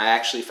it's fun. I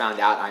actually found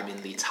out I'm in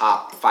the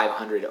top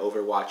 500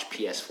 Overwatch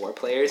PS4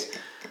 players.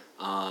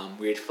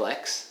 Weird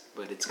flex,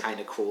 but it's kind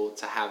of cool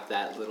to have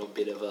that little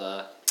bit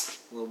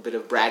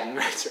of bragging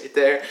rights right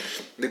there.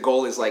 The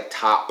goal is like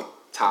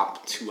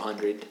top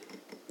 200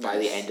 by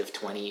the end of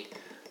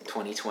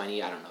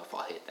 2020. I don't know if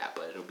I'll hit that,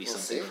 but it'll be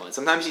something fun.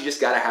 Sometimes you just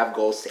gotta have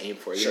goals to aim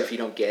for, even if you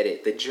don't get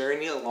it. The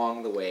journey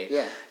along the way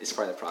is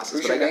part of the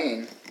process. Who's your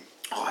main?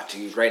 Oh,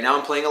 dude, right now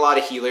I'm playing a lot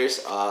of healers.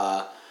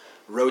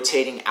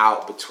 Rotating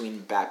out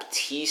between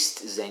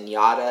Baptiste,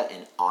 Zenyatta,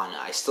 and Ana.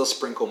 I still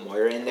sprinkle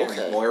Moira in there.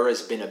 Okay.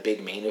 Moira's been a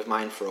big main of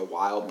mine for a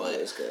while,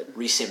 but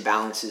recent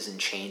balances and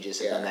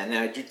changes have done that. And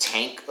I do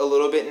tank a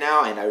little bit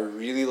now, and I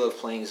really love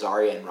playing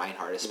Zarya and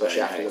Reinhardt,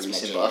 especially after the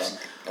recent buffs.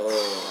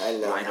 Oh, I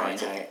love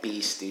Reinhardt's a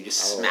beast, dude.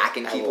 Just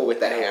smacking people with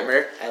that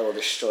hammer. I will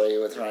destroy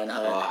you with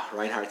Reinhardt. Oh,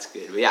 Reinhardt's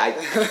good. But yeah,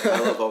 I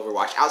love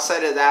Overwatch.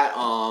 Outside of that,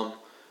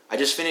 I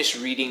just finished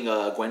reading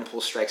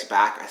Gwenpool Strikes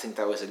Back. I think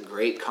that was a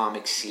great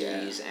comic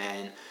series,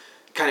 and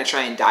kind of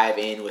try and dive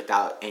in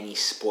without any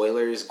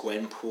spoilers.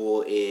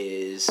 Gwenpool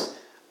is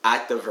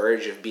at the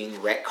verge of being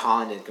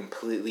retconned and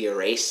completely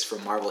erased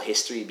from Marvel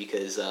history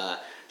because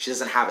she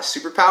doesn't have a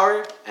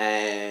superpower,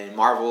 and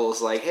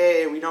Marvel's like,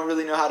 hey, we don't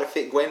really know how to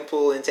fit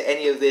Gwenpool into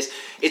any of this.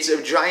 It's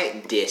a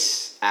giant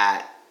diss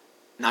at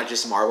not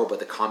just Marvel, but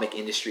the comic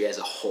industry as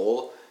a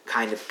whole,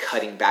 kind of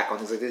cutting back on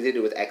things. Like they did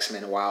it with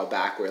X-Men a while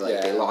back, where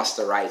like they lost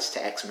the rights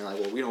to X-Men. Like,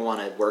 well, we don't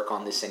want to work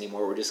on this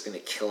anymore. We're just going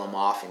to kill them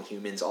off, and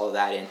humans, all of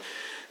that. And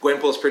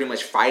Gwenpool's pretty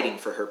much fighting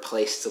for her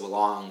place to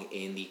belong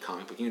in the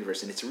comic book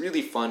universe. And it's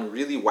really fun,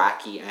 really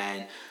wacky,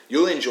 and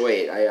you'll enjoy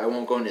it. I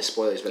won't go into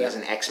spoilers, but as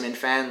an X-Men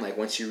fan, like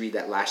once you read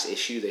that last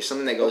issue, there's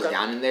something that goes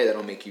down in there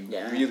that'll make you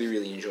really,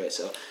 really enjoy it.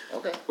 So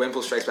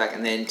Gwenpool Strikes Back.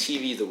 And then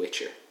TV, The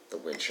Witcher.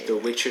 The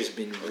Witcher's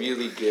been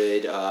really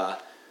good.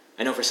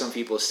 I know for some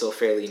people it's still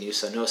fairly new,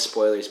 so no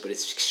spoilers, but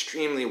it's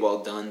extremely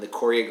well done. The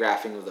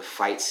choreographing of the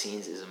fight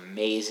scenes is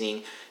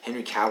amazing.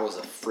 Henry Cavill's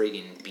a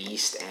friggin'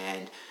 beast,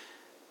 and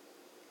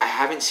I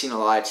haven't seen a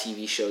lot of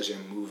TV shows or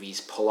movies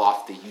pull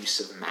off the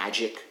use of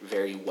magic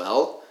very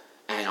well,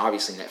 and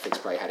obviously Netflix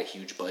probably had a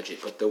huge budget,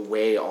 but the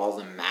way all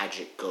the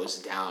magic goes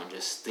down,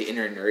 just the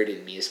inner nerd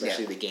in me,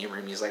 especially the gamer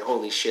in me, is like,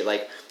 holy shit,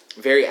 like,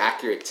 very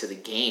accurate to the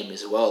game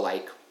as well.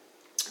 Like,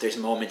 there's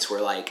moments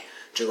where, like,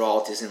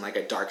 Geralt is in like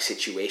a dark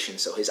situation,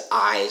 so his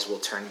eyes will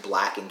turn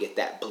black and get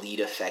that bleed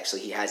effect, so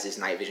he has his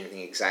night vision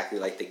thing exactly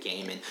like the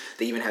game, and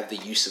they even have the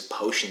use of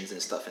potions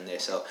and stuff in there.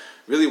 So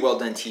really well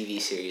done TV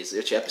series.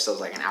 Each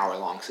episode's like an hour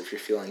long, so if you're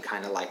feeling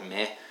kind of like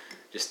meh,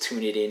 just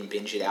tune it in,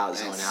 binge it out,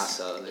 zone out.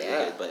 So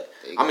they're good. But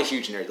I'm a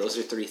huge nerd. Those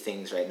are 3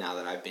 things right now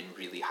that I've been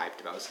really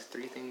hyped about. Is it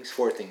 3 things?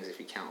 4 things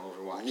if you count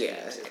Overwatch.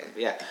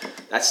 Yeah,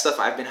 that's stuff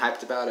I've been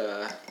hyped about.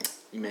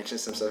 You mentioned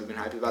some stuff I've been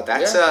hyped about.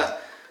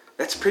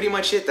 That's pretty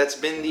much it. That's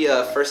been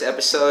the first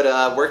episode.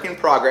 Work in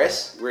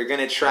progress. We're going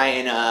to try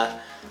and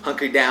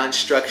hunker down,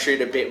 structure it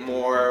a bit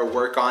more,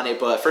 work on it.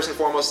 But first and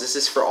foremost, this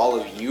is for all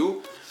of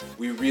you.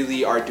 We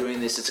really are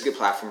doing this. It's a good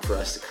platform for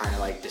us to kind of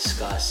like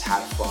discuss,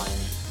 have fun,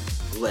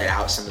 let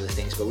out some of the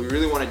things. But we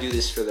really want to do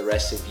this for the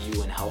rest of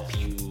you and help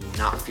you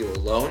not feel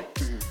alone.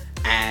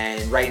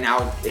 And right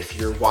now, if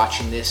you're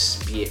watching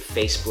this, be it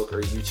Facebook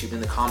or YouTube, in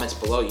the comments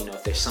below, you know,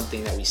 if there's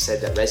something that we said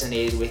that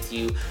resonated with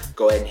you,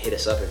 go ahead and hit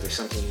us up. If there's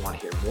something you want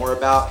to hear more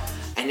about,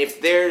 and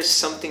if there's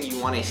something you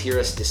want to hear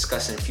us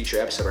discuss in a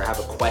future episode, or have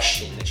a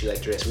question that you'd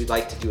like to address, we'd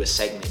like to do a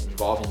segment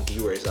involving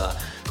viewers. Go ahead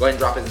and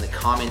drop it in the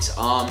comments.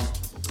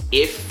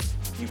 If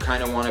you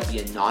kind of want to be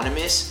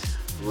anonymous,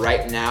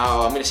 right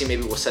now, I'm gonna say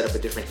maybe we'll set up a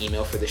different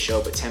email for the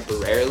show, but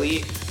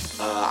temporarily,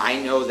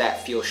 I know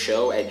that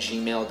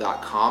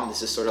feelshow@gmail.com.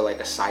 This is sort of like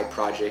a side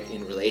project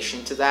in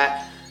relation to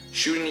that.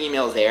 Shoot an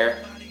email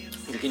there.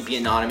 You can be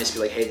anonymous, be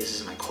like, hey, this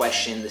is my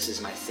question, this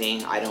is my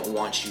thing. I don't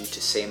want you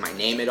to say my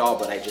name at all,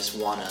 but I just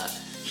wanna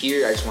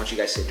hear, I just want you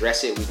guys to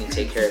address it. We can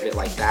take care of it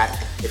like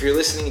that. If you're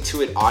listening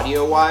to it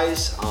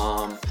audio-wise,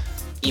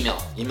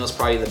 Email's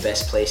probably the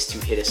best place to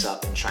hit us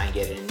up and try and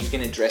get it. And you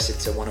can address it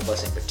to one of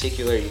us in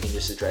particular. You can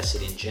just address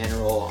it in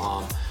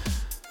general.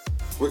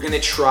 We're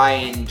gonna try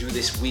and do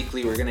this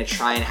weekly. We're gonna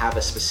try and have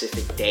a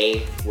specific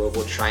day where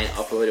we'll try and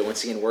upload it.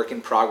 Once again, work in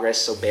progress,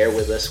 so bear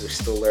with us. We're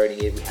still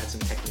learning it. We had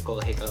some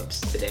technical hiccups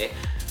today,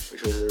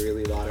 which was a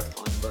really lot of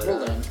fun. But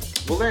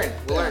we'll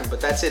learn. But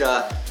that's it.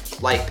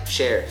 Like,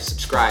 share,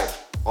 subscribe,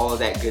 all of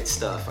that good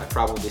stuff. I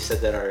probably said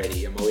that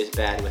already. I'm always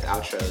bad with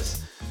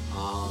outros.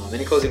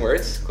 Any closing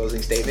words?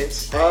 Closing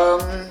statements?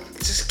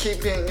 Just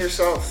keep being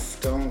yourself.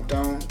 Don't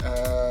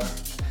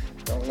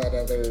let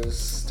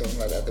others'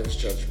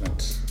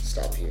 judgment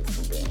stop you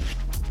from being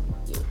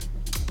you.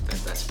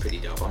 That's pretty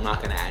dope. I'm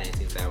not gonna add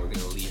anything to that. We're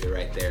gonna leave it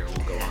right there, and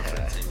we'll go on for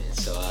 10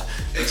 minutes. So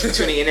thanks for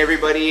tuning in,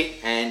 everybody,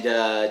 and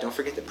don't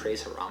forget to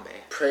praise Harambe.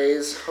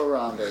 Praise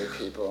Harambe,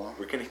 people.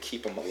 We're gonna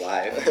keep them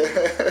alive.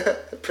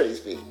 Praise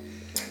be.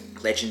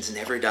 Legends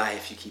never die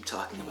if you keep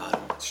talking about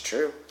them. It's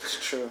true. It's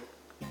true.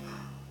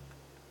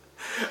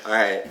 All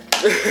right.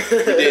 We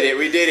did it.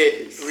 We did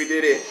it. We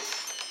did it.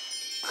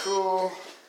 Cool.